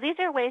to. So these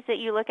are ways that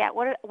you look at,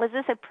 was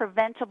this a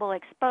preventable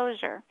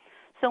exposure?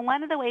 So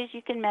one of the ways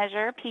you can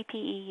measure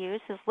PPE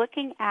use is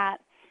looking at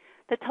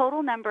the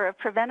total number of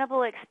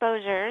preventable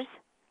exposures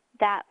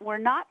that were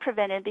not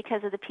prevented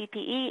because of the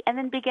PPE, and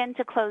then begin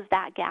to close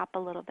that gap a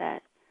little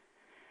bit.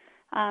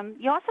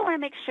 You also want to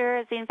make sure,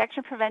 as the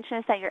infection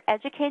preventionist, that you're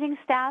educating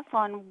staff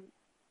on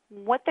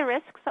what the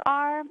risks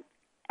are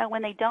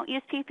when they don't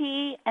use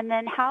PPE, and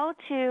then how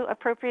to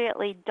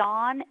appropriately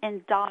don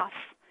and doff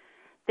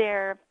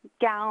their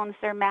gowns,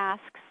 their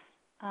masks,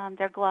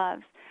 their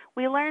gloves.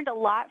 We learned a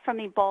lot from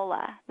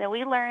Ebola. That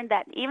we learned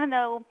that even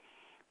though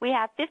we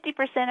have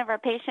 50% of our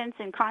patients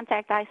in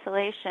contact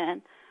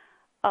isolation,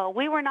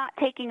 we were not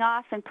taking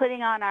off and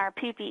putting on our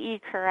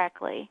PPE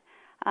correctly.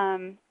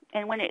 And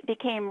when it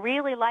became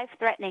really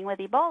life-threatening with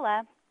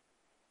Ebola,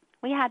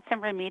 we had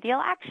some remedial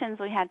actions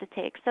we had to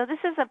take. So this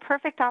is a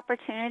perfect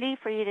opportunity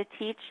for you to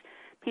teach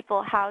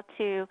people how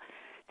to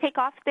take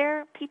off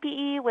their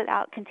PPE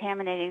without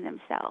contaminating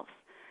themselves.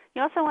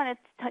 You also want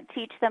to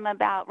teach them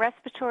about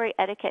respiratory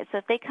etiquette. So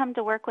if they come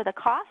to work with a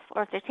cough,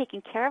 or if they're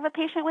taking care of a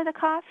patient with a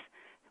cough,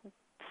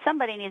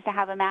 somebody needs to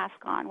have a mask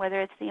on,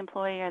 whether it's the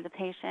employee or the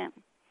patient.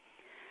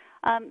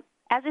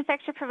 As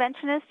infection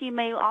preventionists, you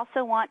may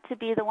also want to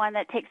be the one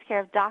that takes care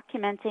of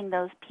documenting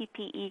those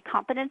PPE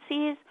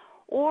competencies,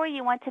 or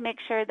you want to make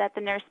sure that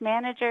the nurse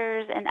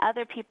managers and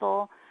other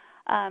people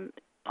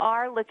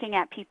are looking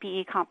at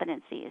PPE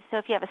competencies. So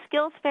if you have a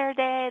skills fair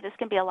day, this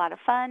can be a lot of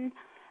fun,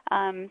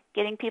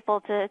 getting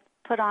people to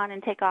put on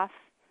and take off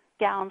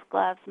gowns,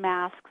 gloves,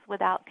 masks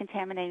without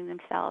contaminating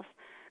themselves.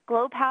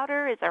 Glow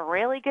powder is a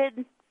really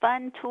good,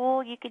 fun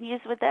tool you can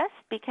use with this,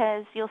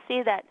 because you'll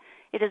see that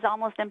it is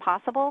almost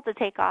impossible to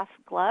take off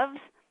gloves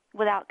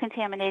without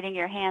contaminating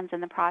your hands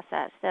in the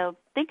process. So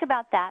think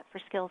about that for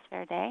Skills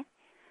Fair Day.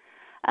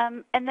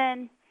 And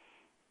then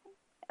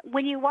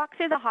when you walk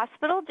through the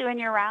hospital doing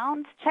your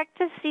rounds, check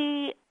to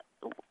see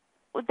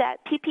that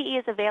PPE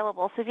is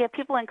available. So if you have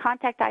people in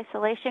contact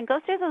isolation, go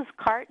through those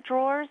cart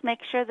drawers, make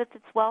sure that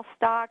it's well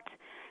stocked,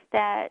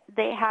 that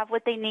they have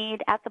what they need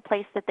at the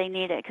place that they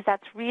need it, because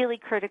that's really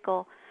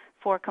critical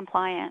for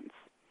compliance.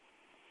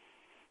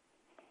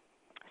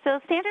 So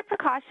standard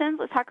precautions,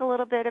 let's talk a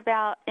little bit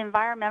about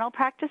environmental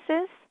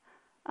practices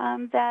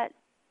that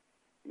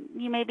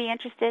you may be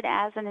interested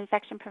as an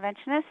infection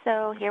preventionist.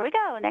 So here we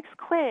go, next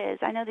quiz.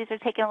 I know these are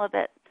taking a little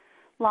bit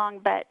long,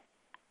 but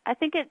I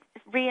think it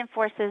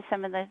reinforces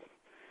some of the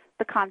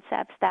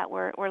concepts that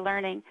we're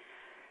learning.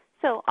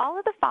 So all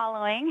of the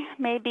following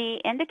may be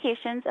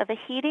indications of a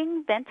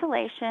heating,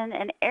 ventilation,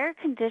 and air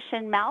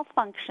condition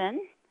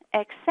malfunction,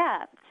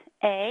 except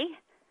A,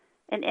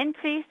 an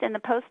increase in the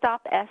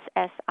post-op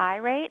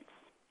SSI rates,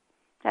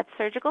 that's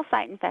surgical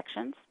site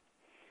infections.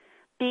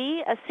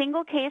 B, a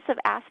single case of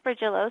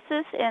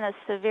aspergillosis in a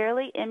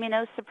severely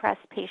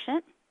immunosuppressed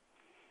patient.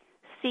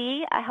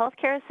 C, a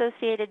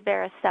healthcare-associated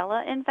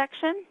varicella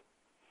infection.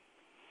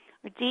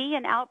 D,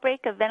 an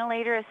outbreak of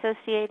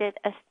ventilator-associated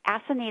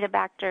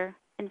Acinetobacter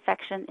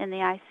infection in the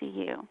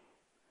ICU.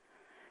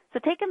 So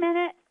take a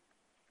minute,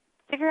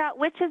 figure out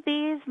which of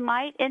these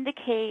might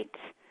indicate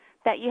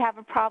that you have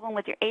a problem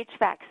with your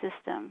HVAC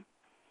system.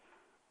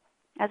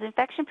 As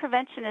infection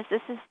preventionists,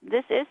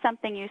 this is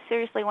something you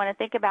seriously want to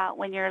think about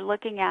when you're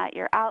looking at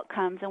your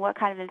outcomes and what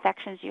kind of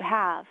infections you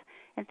have,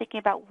 and thinking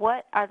about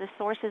what are the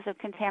sources of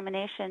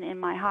contamination in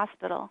my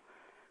hospital.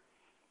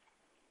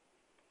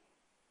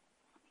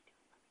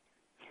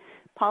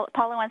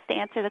 Paula wants to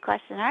answer the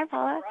question. All right,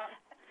 Paula.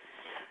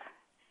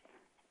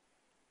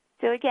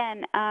 So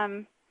again,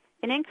 an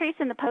increase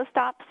in the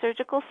post-op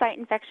surgical site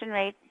infection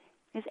rate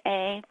is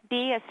A.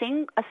 B,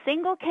 a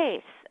single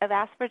case of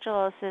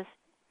aspergillosis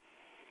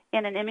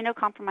in an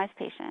immunocompromised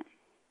patient.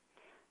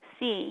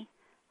 C,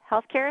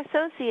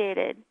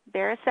 healthcare-associated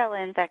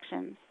varicella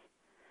infections.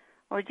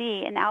 Or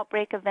D, an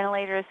outbreak of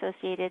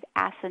ventilator-associated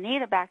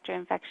Acinetobacter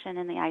infection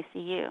in the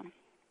ICU.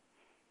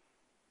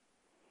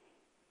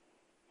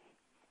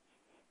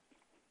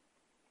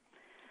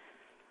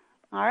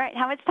 All right,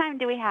 how much time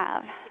do we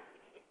have?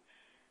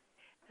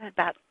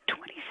 About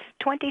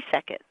 20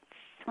 seconds.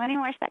 20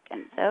 more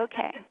seconds,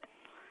 okay.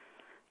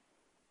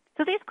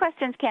 So these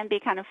questions can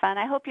be kind of fun.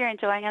 I hope you're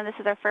enjoying them. This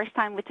is our first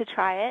time to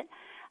try it.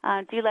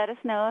 Do let us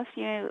know if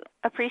you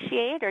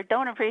appreciate or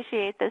don't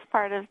appreciate this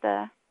part of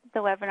the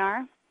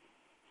webinar.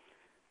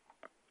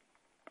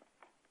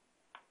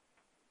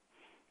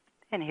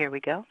 And here we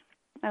go.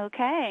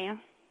 Okay.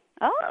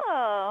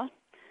 Oh,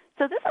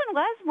 so this one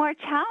was more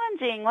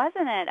challenging,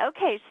 wasn't it?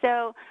 Okay,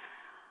 so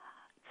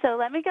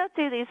let me go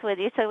through these with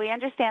you so we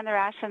understand the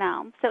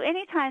rationale. So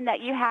anytime that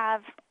you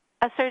have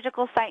a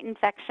surgical site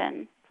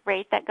infection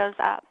rate that goes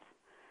up,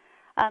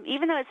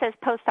 Even though it says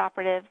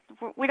post-operative,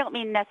 we don't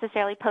mean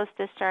necessarily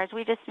post-discharge.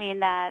 We just mean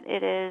that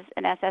it is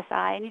an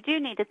SSI. And you do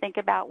need to think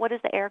about what is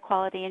the air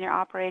quality in your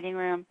operating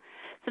room.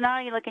 So not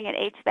only looking at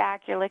HVAC,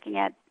 you're looking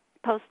at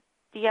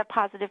do you have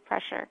positive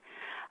pressure?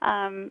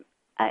 And,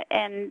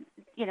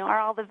 are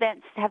all the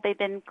vents, have they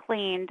been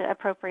cleaned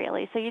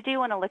appropriately? So you do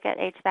want to look at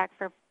HVAC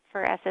for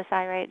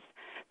SSI rates.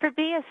 For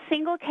B, a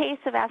single case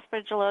of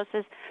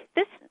aspergillosis,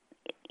 this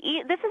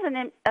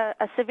is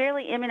a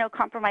severely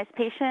immunocompromised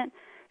patient,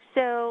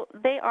 so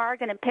they are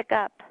going to pick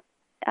up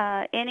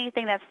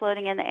anything that's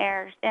floating in the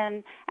air.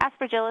 And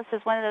aspergillus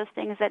is one of those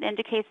things that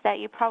indicates that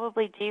you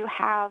probably do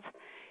have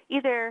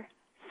either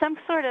some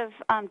sort of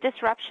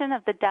disruption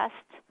of the dust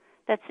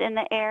that's in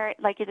the air,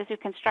 like either through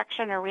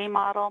construction or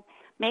remodel,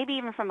 maybe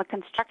even from a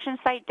construction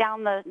site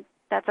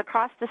that's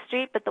across the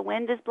street, but the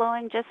wind is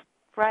blowing just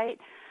right.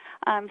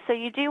 So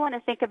you do want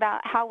to think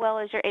about how well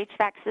is your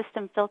HVAC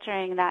system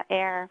filtering that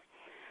air.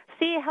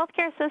 See, a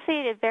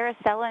healthcare-associated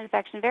varicella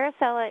infection.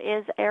 Varicella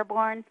is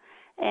airborne,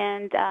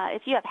 and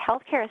if you have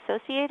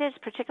healthcare-associated,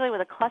 particularly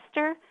with a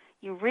cluster,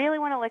 you really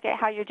want to look at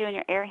how you're doing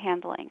your air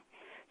handling.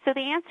 So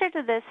the answer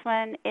to this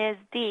one is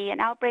D, an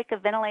outbreak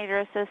of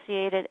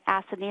ventilator-associated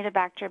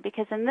Acinetobacter,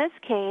 because in this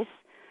case,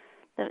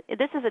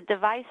 this is a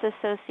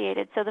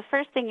device-associated. So the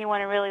first thing you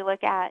want to really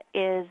look at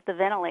is the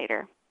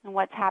ventilator and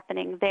what's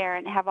happening there,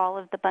 and have all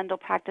of the bundle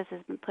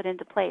practices been put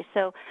into place.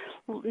 So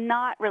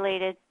not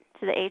related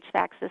to the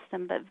HVAC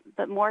system,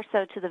 but more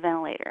so to the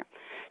ventilator.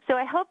 So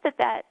I hope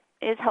that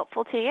is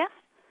helpful to you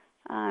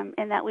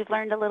and that we've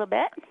learned a little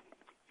bit.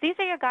 These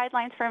are your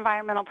guidelines for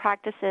environmental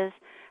practices.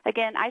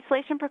 Again,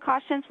 isolation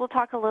precautions, we'll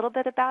talk a little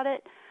bit about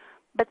it,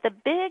 but the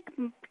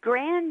big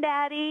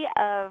granddaddy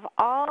of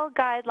all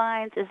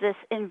guidelines is this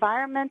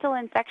environmental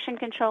infection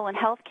control in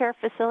healthcare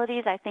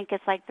facilities. I think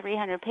it's like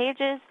 300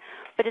 pages,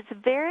 but it's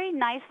very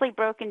nicely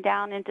broken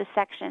down into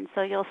sections.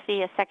 So you'll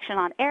see a section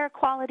on air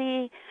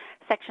quality,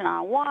 section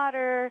on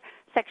water,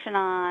 section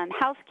on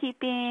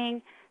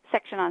housekeeping,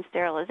 section on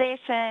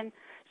sterilization.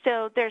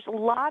 So there's a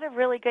lot of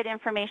really good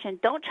information.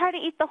 Don't try to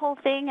eat the whole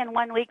thing in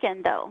one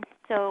weekend, though.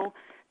 So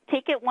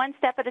take it one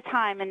step at a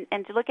time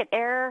and to look at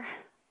air,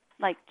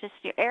 like just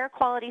your air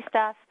quality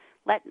stuff.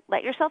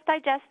 Let yourself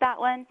digest that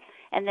one,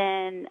 and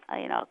then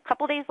a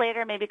couple days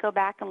later, maybe go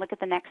back and look at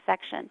the next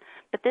section.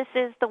 But this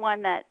is the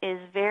one that is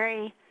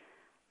very,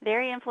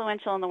 very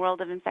influential in the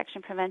world of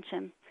infection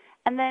prevention.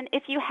 And then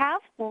if you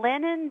have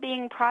linen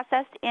being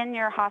processed in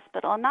your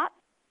hospital, not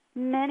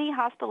many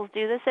hospitals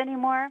do this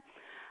anymore,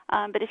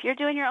 but if you're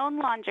doing your own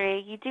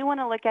laundry, you do want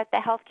to look at the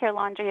Healthcare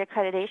Laundry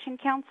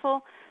Accreditation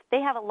Council.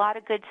 They have a lot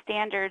of good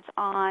standards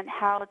on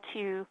how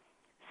to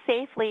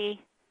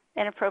safely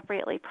and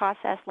appropriately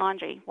process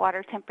laundry,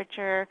 water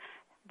temperature,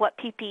 what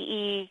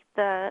PPE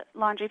the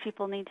laundry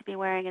people need to be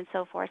wearing, and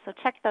so forth. So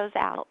check those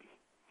out.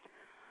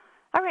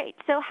 All right,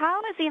 so how,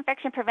 as the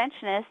infection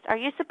preventionist, are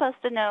you supposed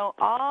to know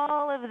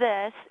all of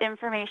this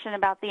information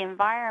about the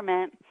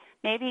environment?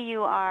 Maybe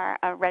you are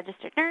a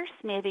registered nurse,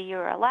 maybe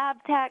you're a lab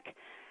tech.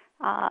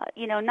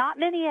 Not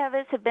many of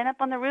us have been up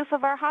on the roof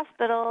of our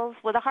hospitals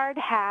with a hard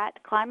hat,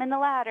 climbing the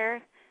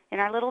ladder in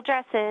our little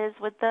dresses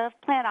with the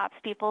plant ops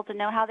people to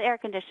know how the air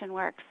condition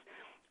works.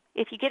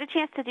 If you get a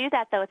chance to do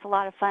that, though, it's a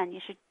lot of fun. You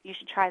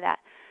should try that.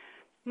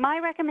 My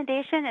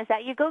recommendation is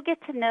that you go get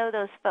to know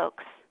those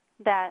folks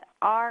that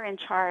are in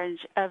charge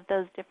of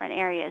those different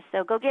areas.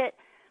 So go get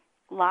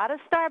a lot of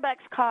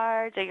Starbucks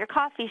cards or your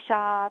coffee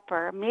shop,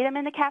 or meet them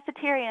in the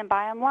cafeteria and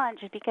buy them lunch,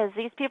 because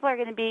these people are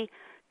going to be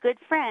good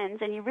friends,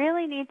 and you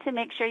really need to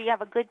make sure you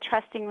have a good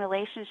trusting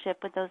relationship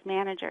with those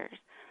managers.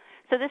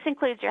 So this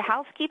includes your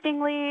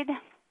housekeeping lead,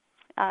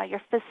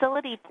 your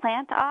facility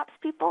plant ops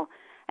people.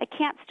 I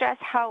can't stress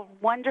how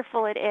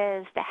wonderful it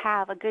is to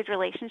have a good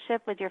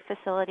relationship with your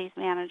facilities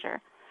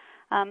manager.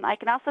 I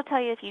can also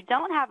tell you, if you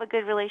don't have a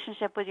good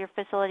relationship with your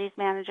facilities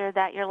manager,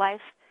 that your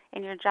life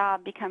and your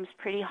job becomes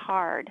pretty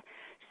hard.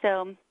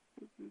 So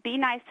be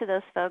nice to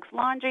those folks.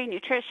 Laundry,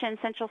 nutrition,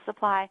 central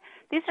supply,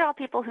 these are all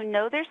people who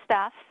know their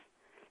stuff.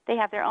 They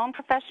have their own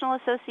professional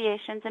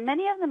associations, and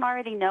many of them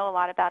already know a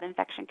lot about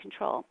infection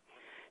control.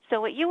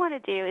 So what you want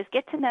to do is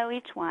get to know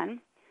each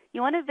one.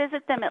 You want to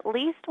visit them at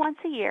least once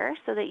a year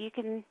so that you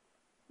can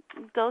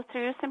go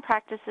through some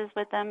practices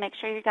with them, make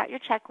sure you got your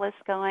checklist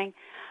going,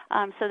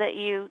 so that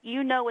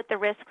you know what the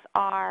risks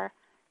are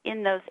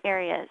in those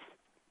areas.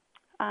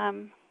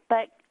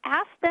 But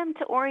ask them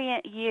to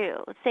orient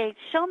you. Say,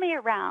 show me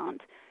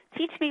around,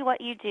 teach me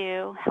what you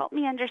do, help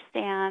me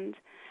understand.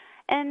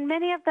 And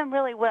many of them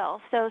really will.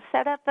 So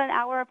set up an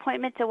hour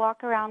appointment to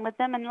walk around with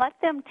them and let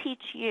them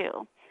teach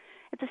you.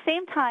 At the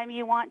same time,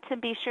 you want to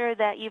be sure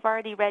that you've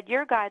already read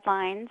your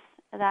guidelines,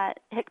 that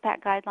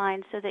HICPAC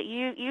guidelines, so that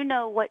you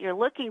know what you're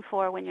looking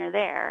for when you're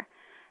there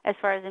as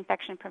far as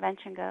infection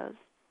prevention goes.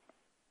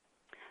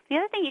 The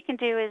other thing you can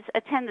do is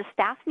attend the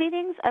staff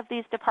meetings of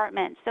these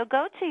departments. So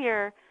go to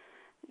your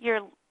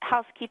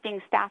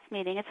housekeeping staff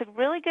meeting. It's a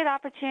really good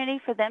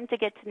opportunity for them to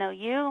get to know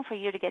you and for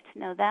you to get to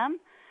know them.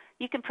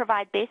 You can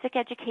provide basic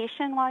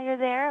education while you're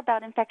there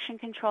about infection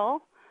control.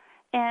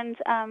 And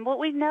what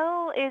we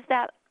know is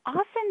that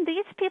often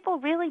these people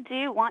really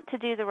do want to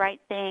do the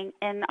right thing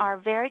and are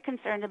very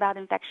concerned about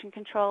infection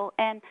control.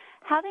 And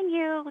having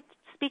you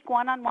speak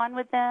one-on-one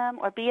with them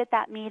or be at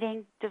that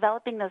meeting,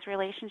 developing those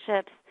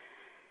relationships,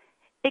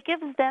 it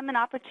gives them an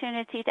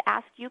opportunity to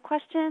ask you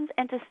questions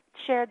and to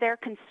share their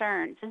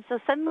concerns. And so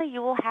suddenly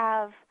you'll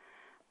have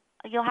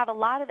a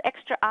lot of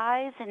extra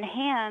eyes and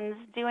hands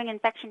doing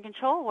infection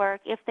control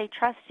work if they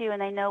trust you and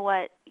they know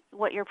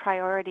what your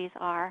priorities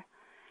are.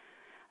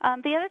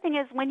 The other thing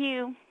is when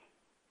you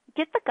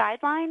get the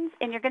guidelines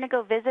and you're going to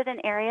go visit an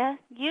area,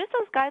 use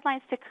those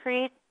guidelines to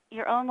create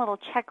your own little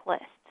checklist.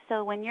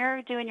 So when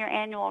you're doing your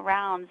annual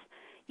rounds,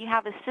 you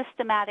have a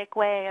systematic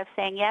way of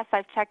saying, yes,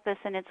 I've checked this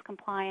and it's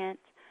compliant.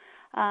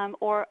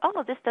 Or,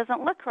 oh, this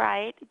doesn't look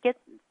right.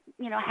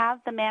 Have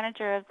the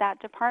manager of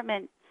that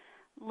department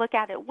look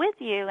at it with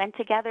you and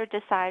together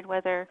decide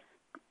whether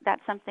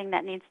that's something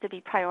that needs to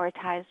be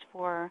prioritized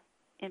for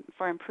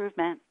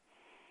improvement.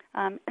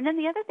 And then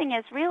the other thing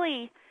is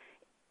really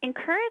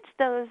encourage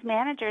those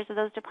managers of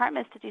those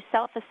departments to do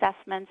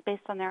self-assessments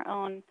based on their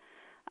own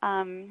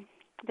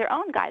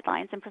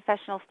guidelines and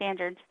professional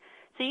standards.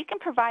 So you can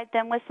provide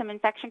them with some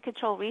infection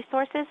control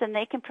resources, and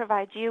they can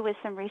provide you with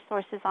some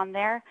resources on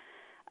their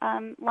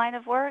line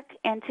of work,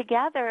 and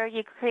together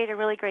you create a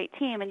really great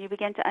team and you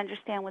begin to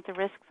understand what the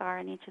risks are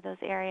in each of those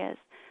areas.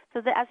 So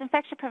as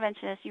infection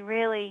preventionists, you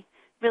really,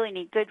 really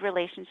need good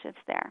relationships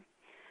there.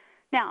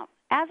 Now,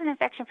 as an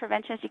infection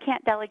preventionist, you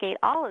can't delegate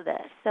all of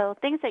this. So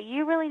things that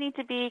you really need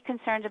to be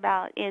concerned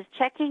about is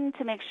checking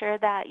to make sure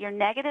that your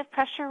negative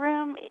pressure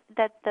room,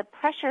 that the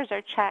pressures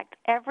are checked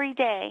every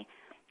day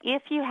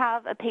if you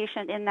have a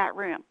patient in that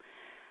room.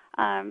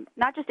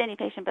 Not just any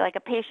patient, but like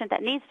a patient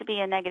that needs to be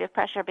in negative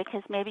pressure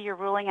because maybe you're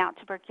ruling out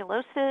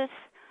tuberculosis.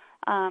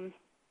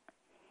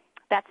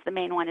 That's the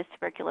main one, is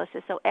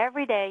tuberculosis. So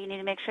every day you need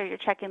to make sure you're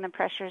checking the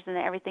pressures and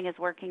that everything is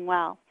working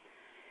well.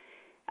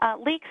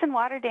 Leaks and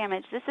water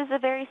damage. This is a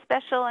very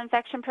special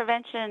infection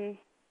prevention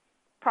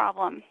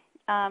problem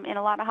in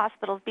a lot of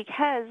hospitals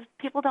because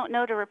people don't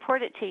know to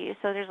report it to you.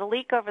 So there's a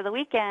leak over the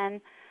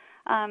weekend.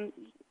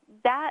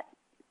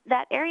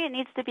 That area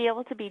needs to be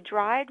able to be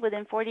dried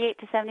within 48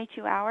 to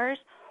 72 hours,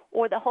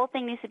 or the whole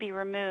thing needs to be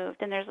removed.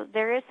 And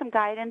there is some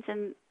guidance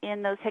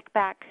in those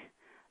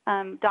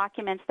HICBAC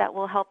documents that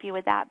will help you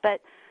with that. But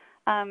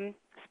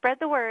spread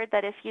the word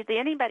that if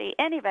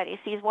anybody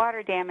sees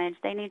water damage,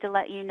 they need to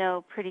let you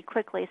know pretty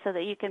quickly so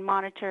that you can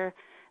monitor,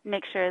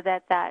 make sure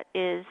that that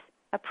is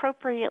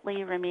appropriately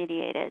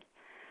remediated.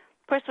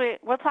 Of course,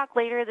 we'll talk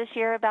later this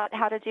year about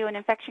how to do an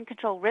infection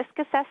control risk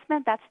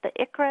assessment. That's the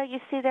ICRA you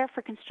see there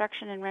for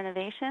construction and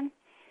renovation.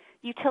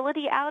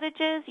 Utility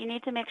outages, you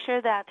need to make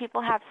sure that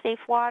people have safe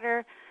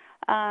water.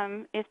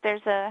 If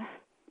there's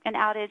an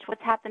outage,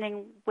 what's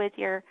happening with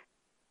your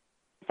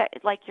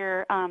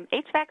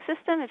HVAC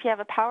system. If you have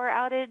a power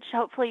outage,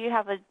 hopefully you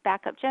have a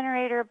backup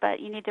generator, but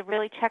you need to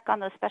really check on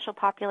those special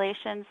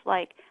populations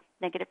like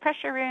negative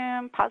pressure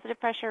room, positive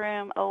pressure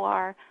room,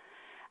 OR.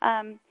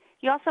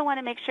 You also want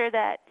to make sure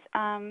that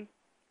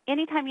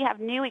anytime you have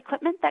new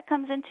equipment that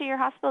comes into your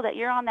hospital, that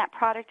you're on that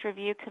product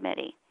review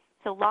committee.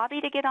 So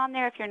lobby to get on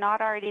there if you're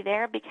not already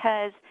there,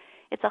 because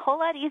it's a whole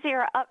lot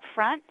easier up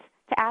front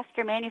to ask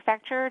your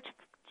manufacturer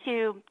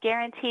to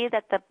guarantee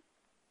that the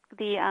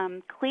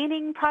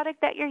cleaning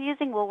product that you're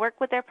using will work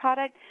with their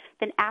product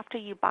than after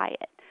you buy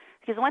it.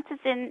 Because once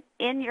it's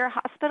in your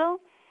hospital,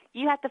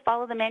 you have to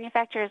follow the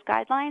manufacturer's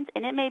guidelines,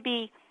 and it may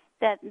be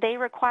that they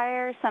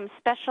require some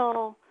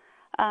special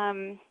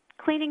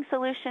cleaning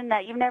solution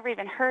that you've never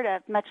even heard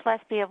of, much less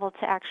be able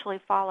to actually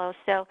follow.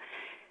 So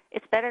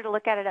it's better to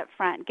look at it up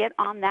front. Get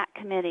on that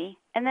committee.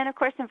 And then, of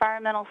course,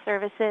 environmental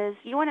services.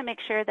 You want to make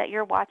sure that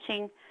you're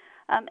watching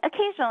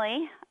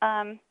occasionally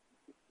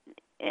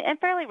and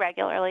fairly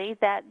regularly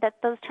that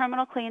those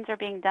terminal cleans are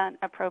being done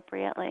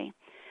appropriately.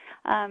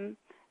 And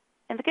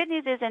the good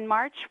news is in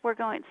March,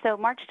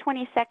 March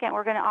 22nd,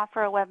 we're going to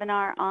offer a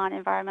webinar on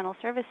environmental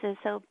services,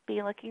 so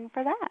be looking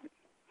for that.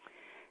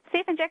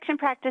 Safe injection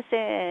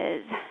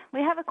practices. We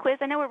have a quiz.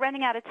 I know we're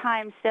running out of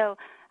time, so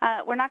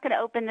we're not going to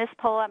open this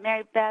poll up.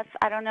 Mary Beth,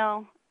 I don't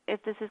know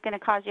if this is going to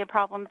cause you a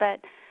problem,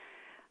 but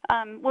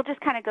we'll just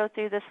kind of go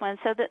through this one.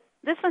 So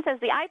this one says,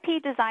 the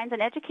IP designs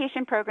an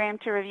education program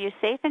to review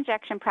safe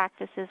injection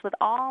practices with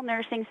all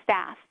nursing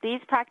staff. These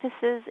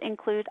practices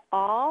include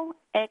all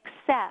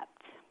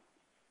except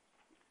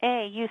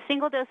A, use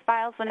single-dose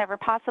vials whenever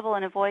possible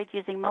and avoid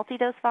using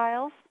multi-dose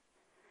vials.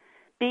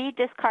 B,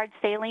 discard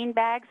saline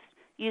bags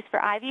used for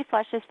IV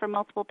flushes for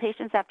multiple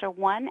patients after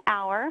 1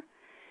 hour.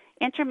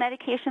 Enter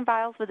medication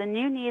vials with a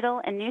new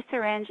needle and new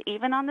syringe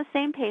even on the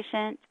same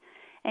patient,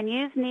 and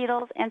use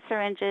needles and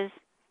syringes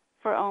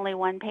for only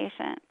one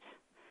patient.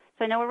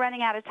 So I know we're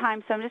running out of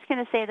time, so I'm just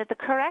going to say that the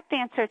correct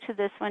answer to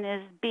this one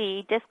is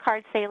B,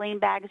 discard saline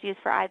bags used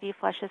for IV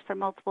flushes for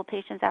multiple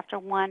patients after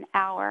 1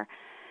 hour.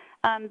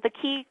 The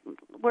key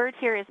word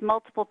here is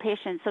multiple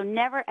patients, so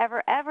never,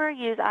 ever, ever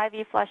use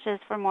IV flushes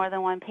for more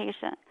than one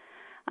patient.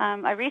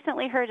 I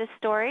recently heard a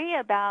story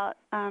about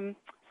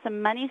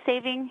some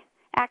money-saving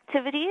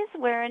activities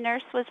where a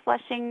nurse was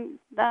flushing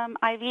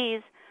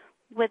IVs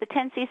with a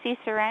 10 cc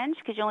syringe,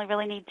 because you only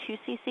really need 2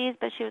 cc's,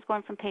 but she was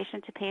going from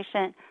patient to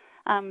patient,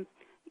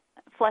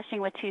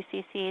 flushing with 2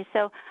 cc's.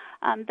 So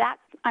that,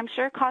 I'm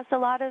sure, caused a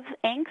lot of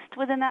angst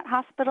within that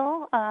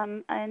hospital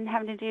and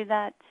having to do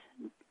that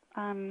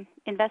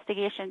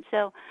investigation.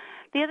 So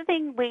the other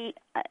thing, we,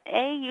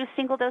 use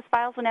single-dose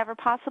vials whenever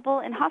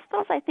possible. In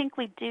hospitals, I think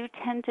we do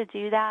tend to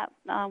do that,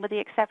 with the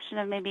exception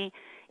of maybe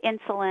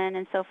insulin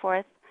and so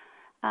forth.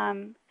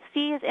 C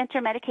is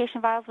enter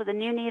medication vials with a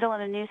new needle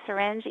and a new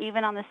syringe,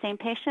 even on the same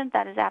patient.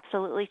 That is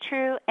absolutely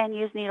true, and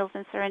use needles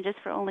and syringes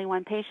for only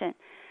one patient.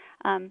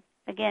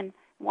 Again,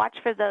 watch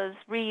for those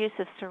reuse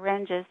of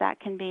syringes. That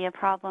can be a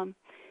problem.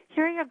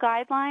 Here are your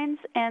guidelines,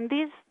 and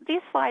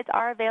these slides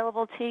are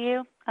available to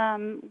you.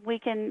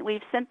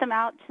 We've sent them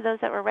out to those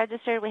that were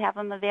registered. We have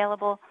them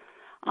available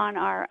on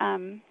our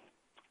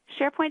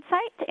SharePoint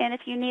site, and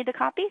if you need a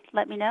copy,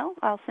 let me know.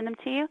 I'll send them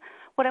to you.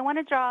 What I want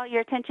to draw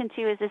your attention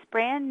to is this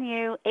brand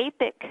new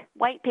APIC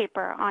white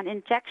paper on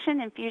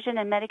injection, infusion,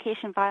 and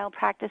medication vial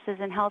practices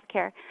in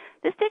healthcare.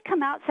 This did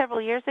come out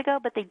several years ago,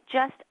 but they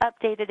just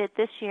updated it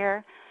this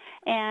year.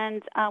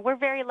 And we're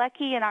very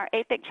lucky in our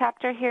APIC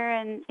chapter here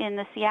in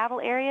the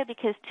Seattle area,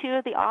 because 2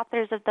 of the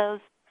authors of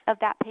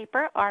that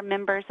paper are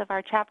members of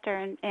our chapter.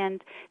 And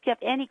if you have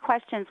any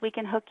questions, we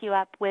can hook you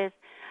up with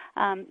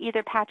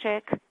either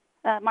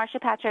Marcia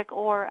Patrick,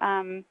 or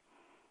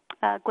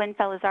Gwen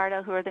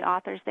Felizardo, who are the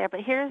authors there. But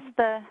here's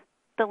the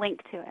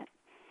link to it.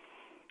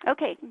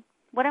 Okay,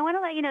 what I want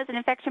to let you know as an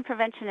infection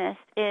preventionist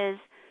is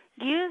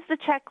use the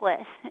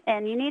checklist,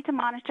 and you need to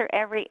monitor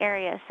every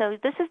area. So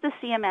this is the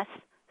CMS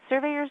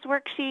Surveyor's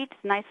Worksheet,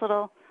 nice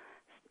little,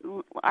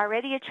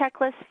 already a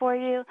checklist for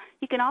you.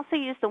 You can also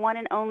use the one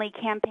and only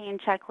campaign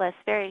checklist.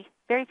 Very,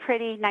 very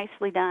pretty,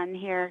 nicely done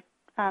here,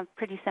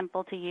 pretty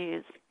simple to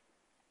use.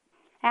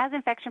 As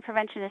infection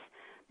preventionists,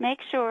 make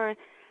sure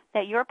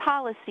that your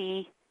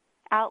policy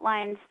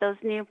outlines the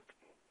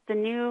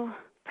new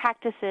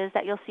practices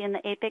that you'll see in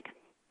the APIC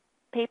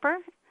paper,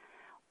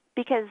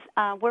 because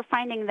we're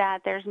finding that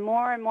there's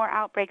more and more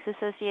outbreaks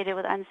associated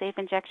with unsafe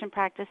injection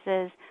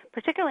practices,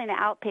 particularly in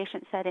the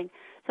outpatient setting.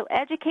 So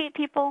educate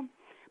people,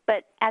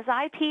 but as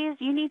IPs,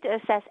 you need to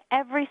assess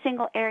every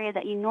single area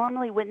that you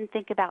normally wouldn't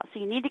think about. So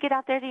you need to get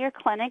out there to your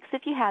clinics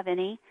if you have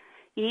any.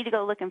 You need to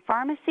go look in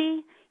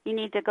pharmacy. You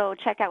need to go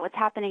check out what's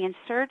happening in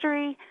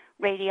surgery,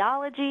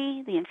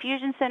 radiology, the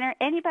infusion center.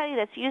 Anybody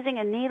that's using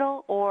a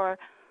needle or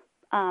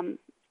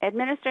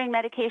administering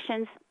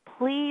medications,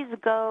 please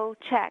go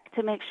check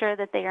to make sure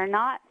that they are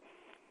not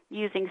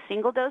using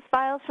single-dose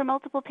vials for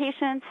multiple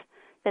patients,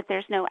 that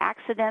there's no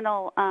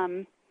accidental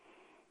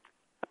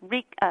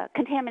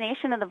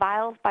contamination of the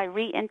vials by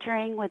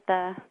re-entering with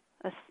a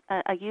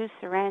used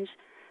syringe,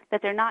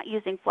 that they're not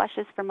using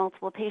flushes for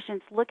multiple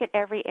patients. Look at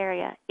every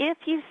area. If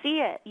you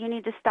see it, you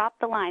need to stop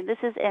the line. This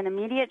is an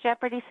immediate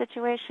jeopardy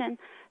situation.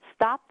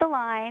 Stop the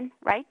line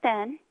right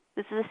then.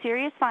 This is a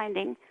serious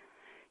finding.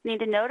 You need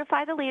to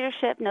notify the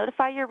leadership,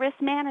 notify your risk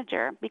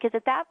manager, because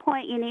at that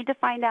point you need to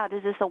find out,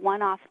 is this a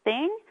one-off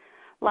thing?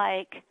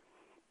 Like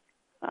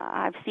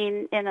I've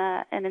seen in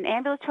an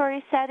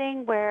ambulatory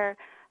setting where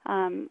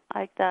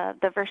like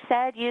the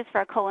Versed used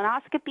for a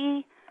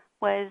colonoscopy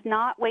was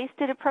not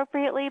wasted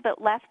appropriately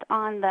but left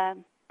on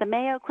the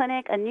Mayo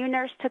Clinic. A new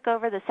nurse took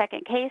over the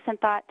second case and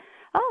thought,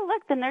 oh,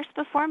 look, the nurse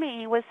before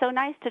me was so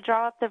nice to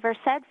draw up the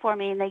Versed for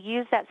me, and they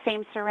used that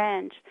same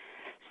syringe.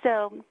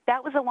 So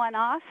that was a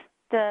one-off.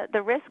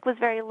 The risk was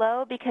very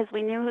low because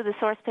we knew who the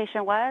source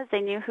patient was.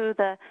 They knew who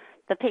the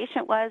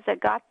patient was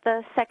that got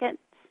the second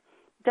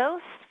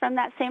dose from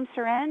that same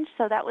syringe,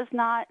 so that was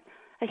not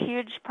a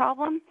huge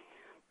problem.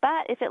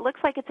 But if it looks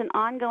like it's an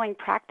ongoing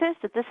practice,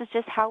 that this is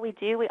just how we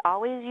do, we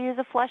always use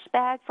a flush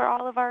bag for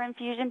all of our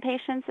infusion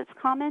patients, it's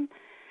common,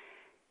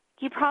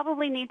 you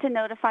probably need to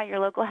notify your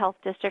local health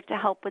district to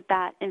help with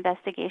that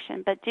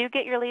investigation. But do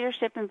get your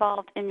leadership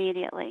involved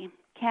immediately.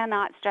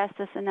 Cannot stress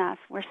this enough.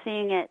 We're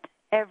seeing it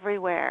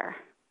everywhere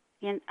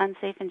in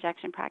unsafe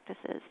injection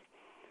practices.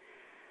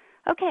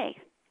 Okay,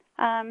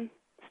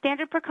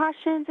 standard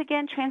precautions,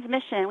 again,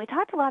 transmission. We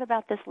talked a lot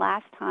about this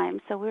last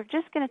time, so we're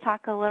just going to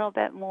talk a little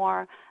bit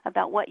more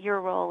about what your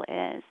role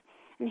is.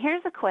 And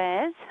here's a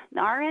quiz.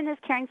 The RN is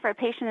caring for a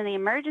patient in the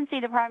emergency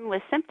department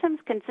with symptoms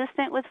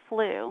consistent with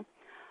flu.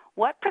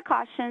 What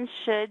precautions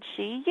should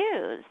she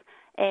use?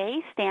 A,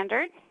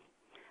 standard,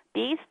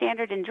 B,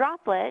 standard and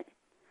droplet,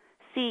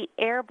 C,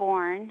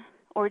 airborne,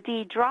 or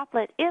D,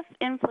 droplet if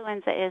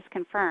influenza is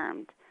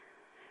confirmed.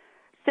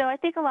 So I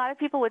think a lot of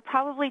people would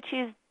probably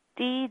choose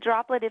D,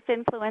 droplet if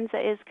influenza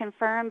is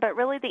confirmed, but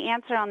really the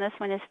answer on this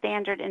one is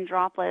standard and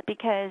droplet,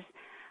 because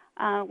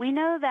we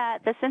know that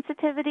the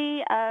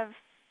sensitivity of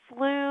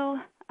flu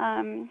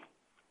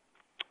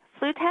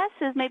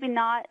tests is maybe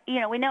not,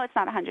 we know it's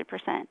not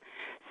 100%.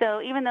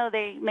 So even though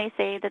they may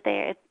say that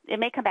it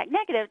may come back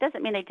negative, it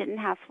doesn't mean they didn't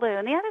have flu.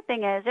 And the other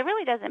thing is, it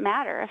really doesn't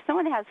matter. If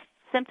someone has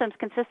symptoms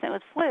consistent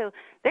with flu,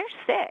 they're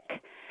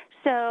sick.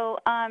 So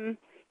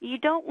you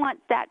don't want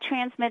that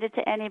transmitted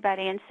to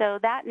anybody, and so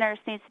that nurse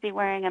needs to be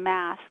wearing a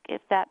mask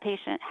if that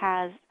patient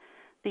has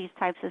these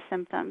types of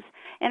symptoms.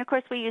 And, of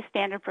course, we use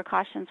standard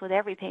precautions with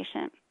every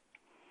patient.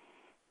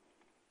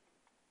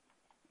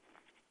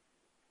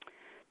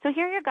 So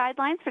here are your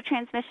guidelines for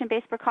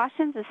transmission-based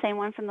precautions, the same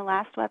one from the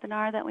last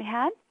webinar that we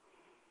had.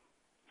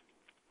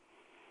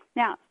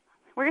 Now,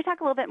 we're going to talk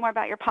a little bit more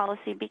about your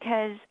policy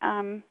because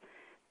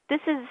this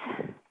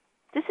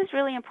is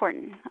really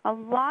important. A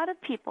lot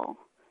of people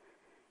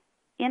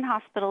in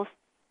hospitals,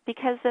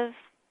 because of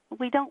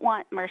we don't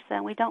want MRSA,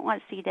 and we don't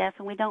want C. diff,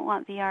 and we don't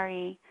want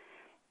VRE,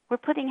 we're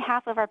putting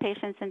half of our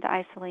patients into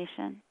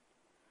isolation.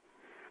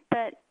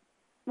 But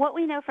what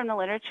we know from the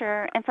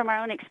literature and from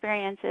our own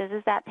experiences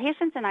is that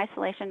patients in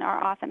isolation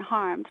are often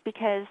harmed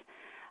because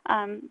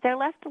they're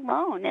left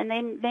alone, and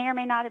they may or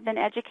may not have been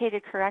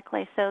educated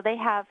correctly. So they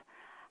have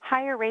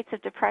higher rates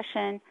of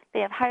depression, they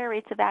have higher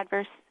rates of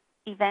adverse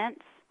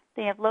events,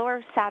 they have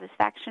lower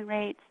satisfaction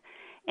rates,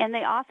 and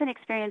they often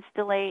experience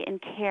delay in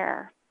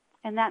care.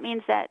 And that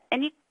means that,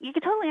 and you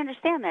can totally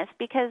understand this,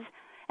 because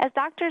as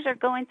doctors are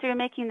going through and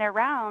making their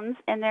rounds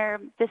and they're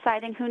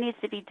deciding who needs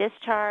to be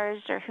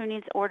discharged or who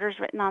needs orders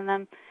written on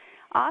them,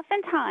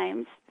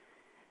 oftentimes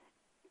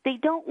they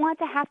don't want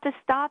to have to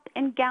stop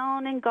and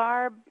gown and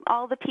garb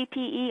all the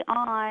PPE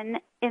on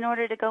in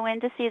order to go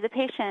in to see the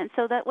patient.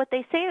 So that what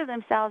they say to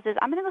themselves is,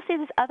 I'm going to go see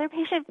this other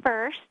patient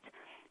first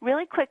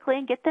really quickly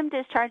and get them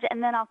discharged,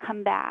 and then I'll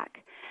come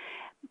back.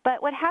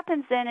 But what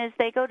happens then is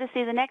they go to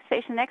see the next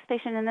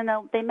patient, and then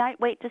they might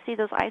wait to see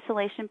those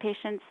isolation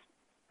patients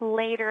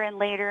later and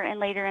later and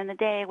later in the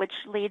day, which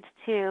leads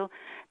to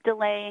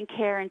delay in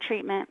care and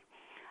treatment.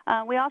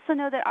 We also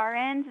know that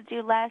RNs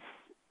do less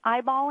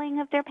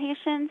eyeballing of their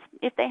patients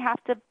if they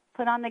have to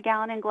put on the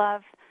gown and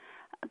gloves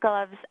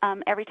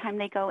every time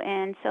they go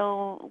in.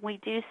 So we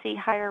do see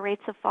higher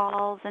rates of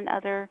falls and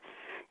other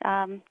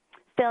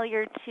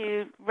failure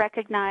to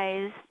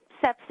recognize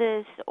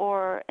sepsis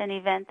or an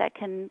event that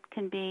can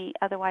be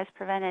otherwise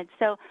prevented.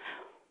 So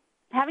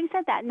having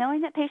said that,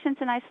 knowing that patients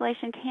in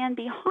isolation can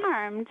be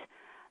harmed,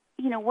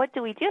 what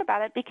do we do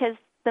about it? Because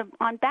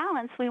on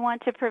balance, we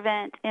want to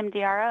prevent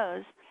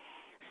MDROs.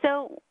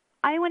 So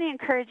I want to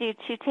encourage you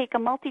to take a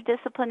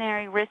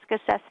multidisciplinary risk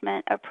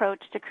assessment approach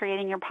to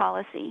creating your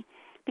policy,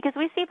 because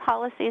we see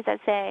policies that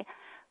say,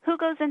 who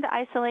goes into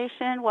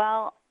isolation?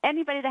 Well,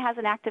 anybody that has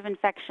an active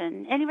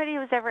infection, anybody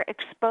who's ever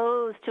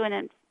exposed to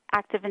an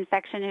active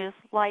infection who's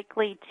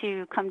likely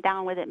to come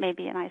down with it may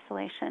be in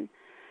isolation.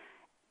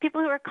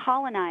 People who are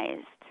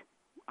colonized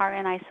are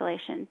in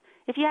isolation.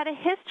 If you had a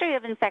history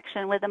of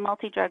infection with a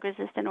multi-drug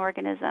resistant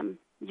organism,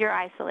 you're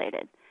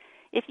isolated.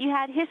 If you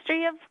had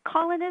history of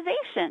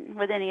colonization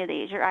with any of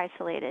these, you're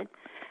isolated.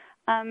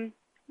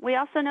 We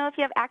also know if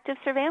you have active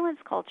surveillance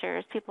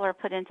cultures, people are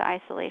put into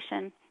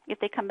isolation if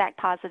they come back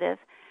positive.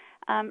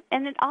 And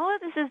then all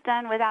of this is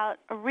done without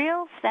a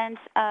real sense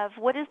of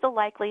what is the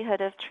likelihood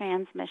of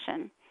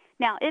transmission.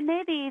 Now, it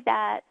may be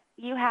that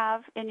you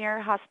have in your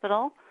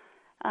hospital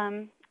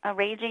a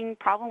raging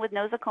problem with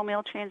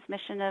nosocomial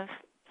transmission of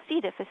C.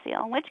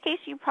 difficile, in which case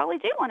you probably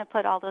do want to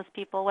put all those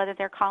people, whether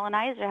they're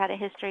colonized or had a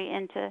history,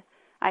 into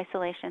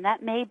isolation.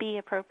 That may be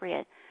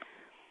appropriate.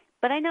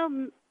 But I know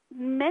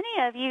many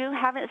of you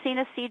haven't seen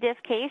a C. diff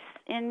case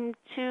in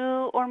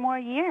 2 or more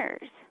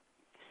years.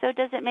 So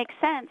does it make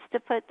sense to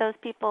put those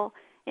people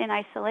in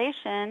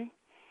isolation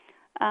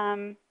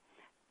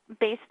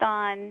based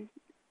on,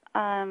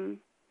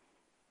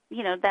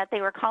 that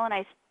they were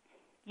colonized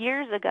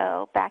years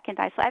ago back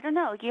into isolation? I don't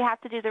know. You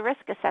have to do the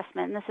risk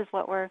assessment, and this is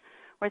what we're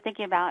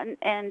thinking about.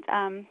 And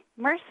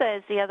MRSA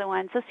is the other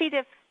one. So C.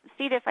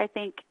 diff, I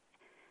think,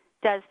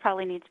 does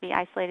probably need to be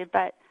isolated.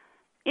 But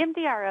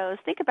MDROs,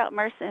 think about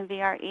MRSA and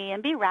VRE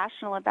and be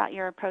rational about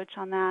your approach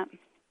on that.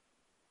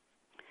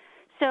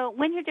 So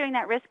when you're doing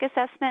that risk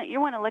assessment, you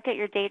want to look at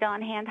your data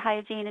on hand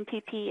hygiene and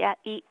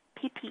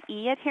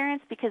PPE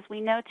adherence, because we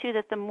know, too,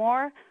 that the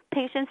more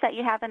patients that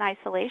you have in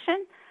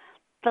isolation,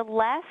 the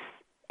less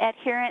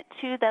adherent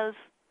to those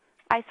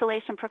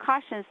isolation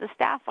precautions the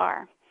staff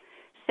are.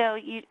 So,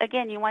 you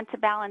want to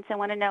balance and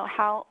want to know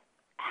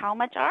how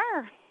much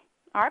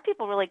are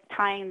people really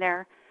tying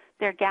their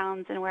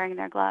gowns and wearing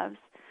their gloves.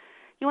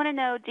 You want to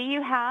know, do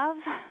you have,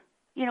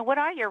 what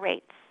are your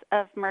rates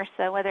of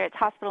MRSA, whether it's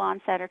hospital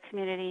onset or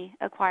community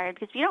acquired?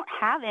 Because if you don't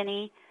have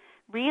any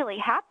really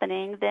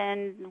happening,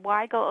 then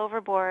why go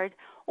overboard?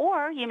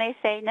 Or you may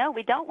say, no,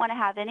 we don't want to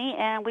have any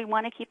and we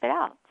want to keep it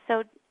out.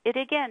 So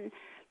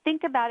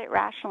think about it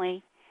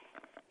rationally.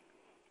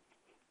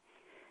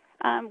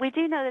 We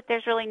do know that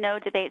there's really no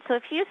debate. So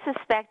if you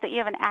suspect that you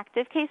have an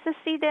active case of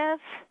C.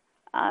 diff,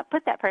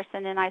 put that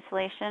person in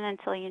isolation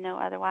until you know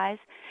otherwise.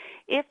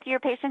 If your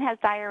patient has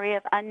diarrhea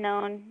of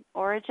unknown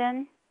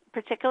origin,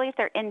 particularly if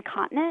they're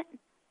incontinent,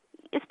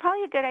 it's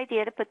probably a good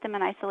idea to put them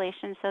in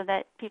isolation so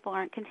that people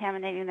aren't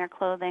contaminating their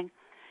clothing.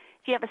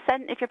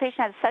 If your patient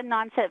has sudden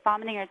onset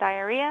vomiting or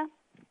diarrhea,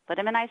 put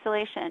them in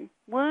isolation.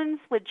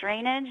 Wounds with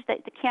drainage that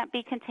can't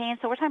be contained,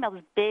 so we're talking about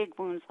those big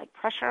wounds like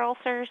pressure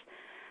ulcers,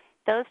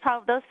 those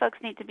folks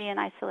need to be in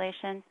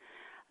isolation.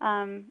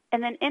 And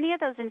then any of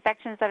those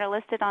infections that are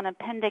listed on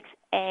Appendix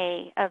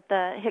A of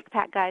the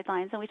HICPAC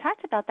guidelines, and we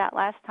talked about that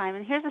last time,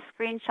 and here's a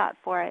screenshot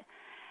for it.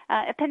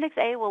 Appendix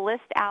A will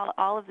list out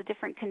all of the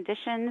different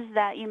conditions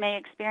that you may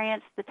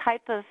experience, the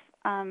type of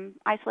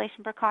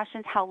isolation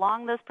precautions, how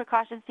long those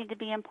precautions need to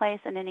be in place,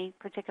 and any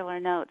particular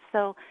notes.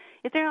 So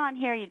if they're on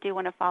here, you do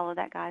want to follow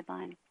that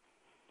guideline.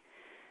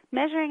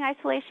 Measuring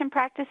isolation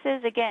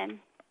practices, again,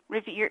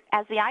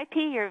 as the IP,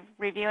 you're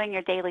reviewing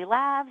your daily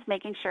labs,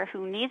 making sure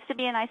who needs to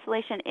be in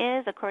isolation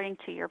is according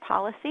to your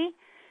policy.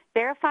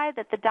 Verify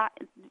that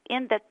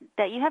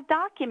that you have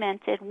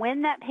documented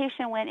when that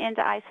patient went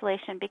into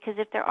isolation, because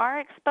if there are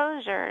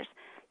exposures,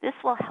 this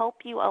will help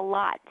you a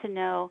lot to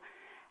know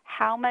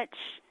how much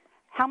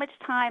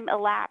time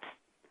elapsed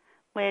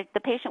when the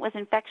patient was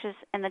infectious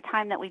and the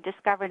time that we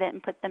discovered it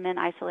and put them in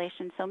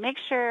isolation. So make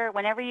sure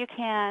whenever you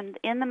can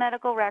in the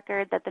medical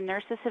record that the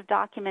nurses have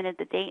documented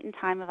the date and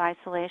time of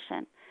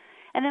isolation.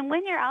 And then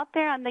when you're out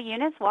there on the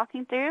units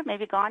walking through,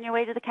 maybe go on your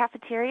way to the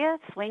cafeteria,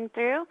 swing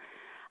through,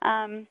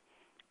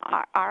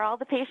 are all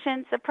the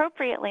patients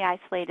appropriately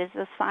isolated? Is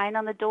the sign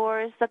on the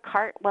doors, the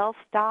cart well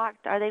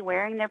stocked? Are they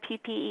wearing their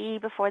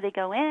PPE before they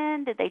go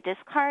in? Did they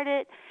discard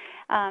it?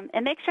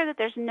 And make sure that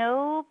there's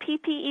no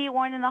PPE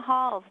worn in the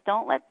halls.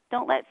 Don't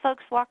let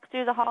folks walk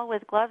through the hall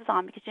with gloves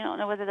on, because you don't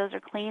know whether those are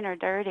clean or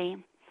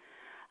dirty.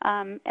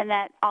 And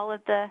that all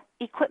of the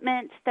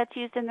equipment that's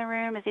used in the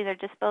room is either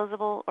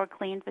disposable or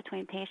cleaned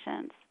between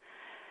patients.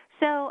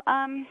 So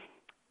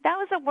that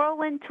was a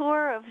whirlwind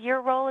tour of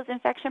your role as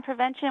infection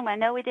prevention. I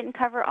know we didn't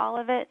cover all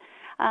of it,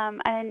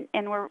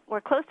 and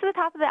we're close to the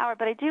top of the hour,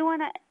 but I do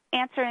want to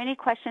answer any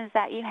questions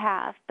that you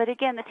have. But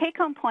again, the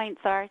take-home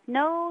points are: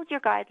 know your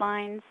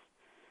guidelines,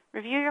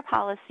 review your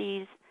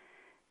policies,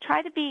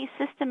 try to be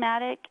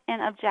systematic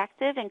and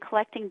objective in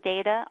collecting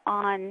data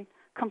on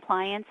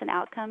compliance and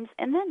outcomes,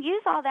 and then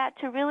use all that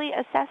to really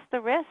assess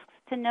the risks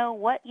to know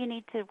what you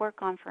need to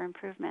work on for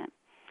improvement.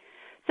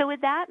 So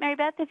with that, Mary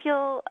Beth, if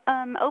you'll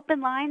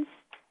open lines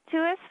to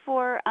us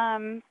for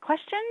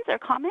questions or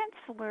comments,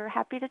 we're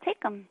happy to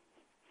take them.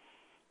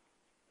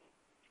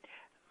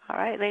 All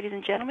right, ladies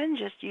and gentlemen,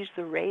 just use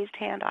the raised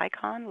hand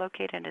icon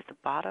located at the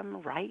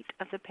bottom right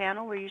of the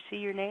panel where you see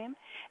your name,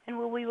 and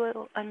we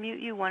will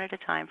unmute you one at a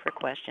time for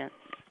questions.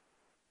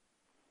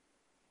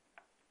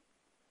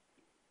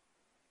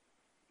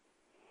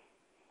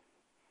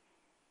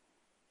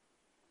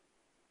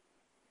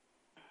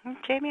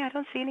 Jamie, I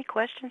don't see any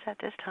questions at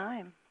this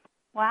time.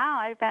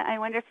 Wow, I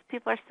wonder if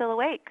people are still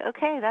awake.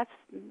 Okay,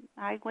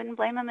 I wouldn't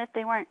blame them if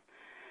they weren't.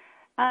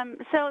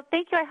 So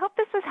thank you. I hope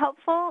this was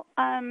helpful.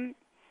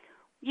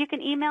 You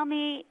can email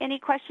me any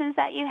questions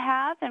that you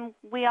have, and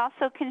we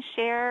also can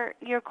share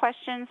your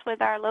questions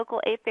with our local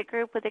APIC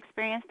group with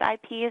experienced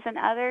IPs and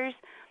others.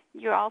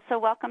 You're also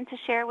welcome to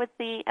share with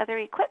the other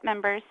EQUIP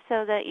members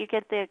so that you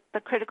get the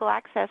critical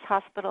access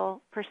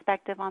hospital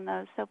perspective on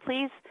those. So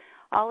please,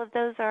 all of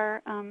those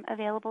are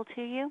available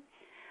to you.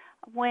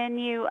 When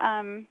you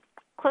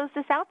close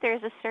this out,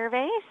 there's a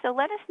survey, so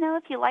let us know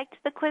if you liked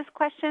the quiz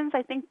questions.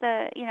 I think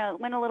it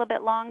went a little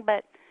bit long,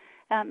 but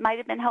might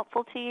have been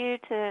helpful to you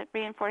to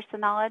reinforce the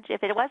knowledge.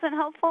 If it wasn't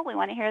helpful, we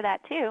want to hear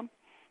that too.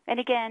 And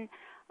again,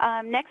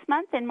 next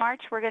month in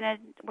March, we're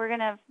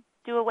gonna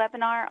do a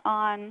webinar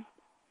on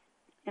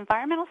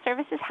environmental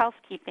services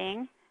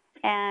housekeeping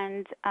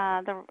and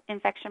the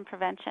infection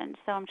prevention.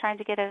 So I'm trying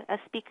to get a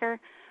speaker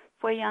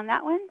for you on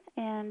that one,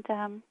 and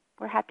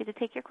we're happy to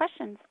take your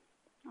questions.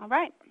 All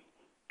right.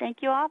 Thank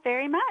you all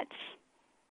very much.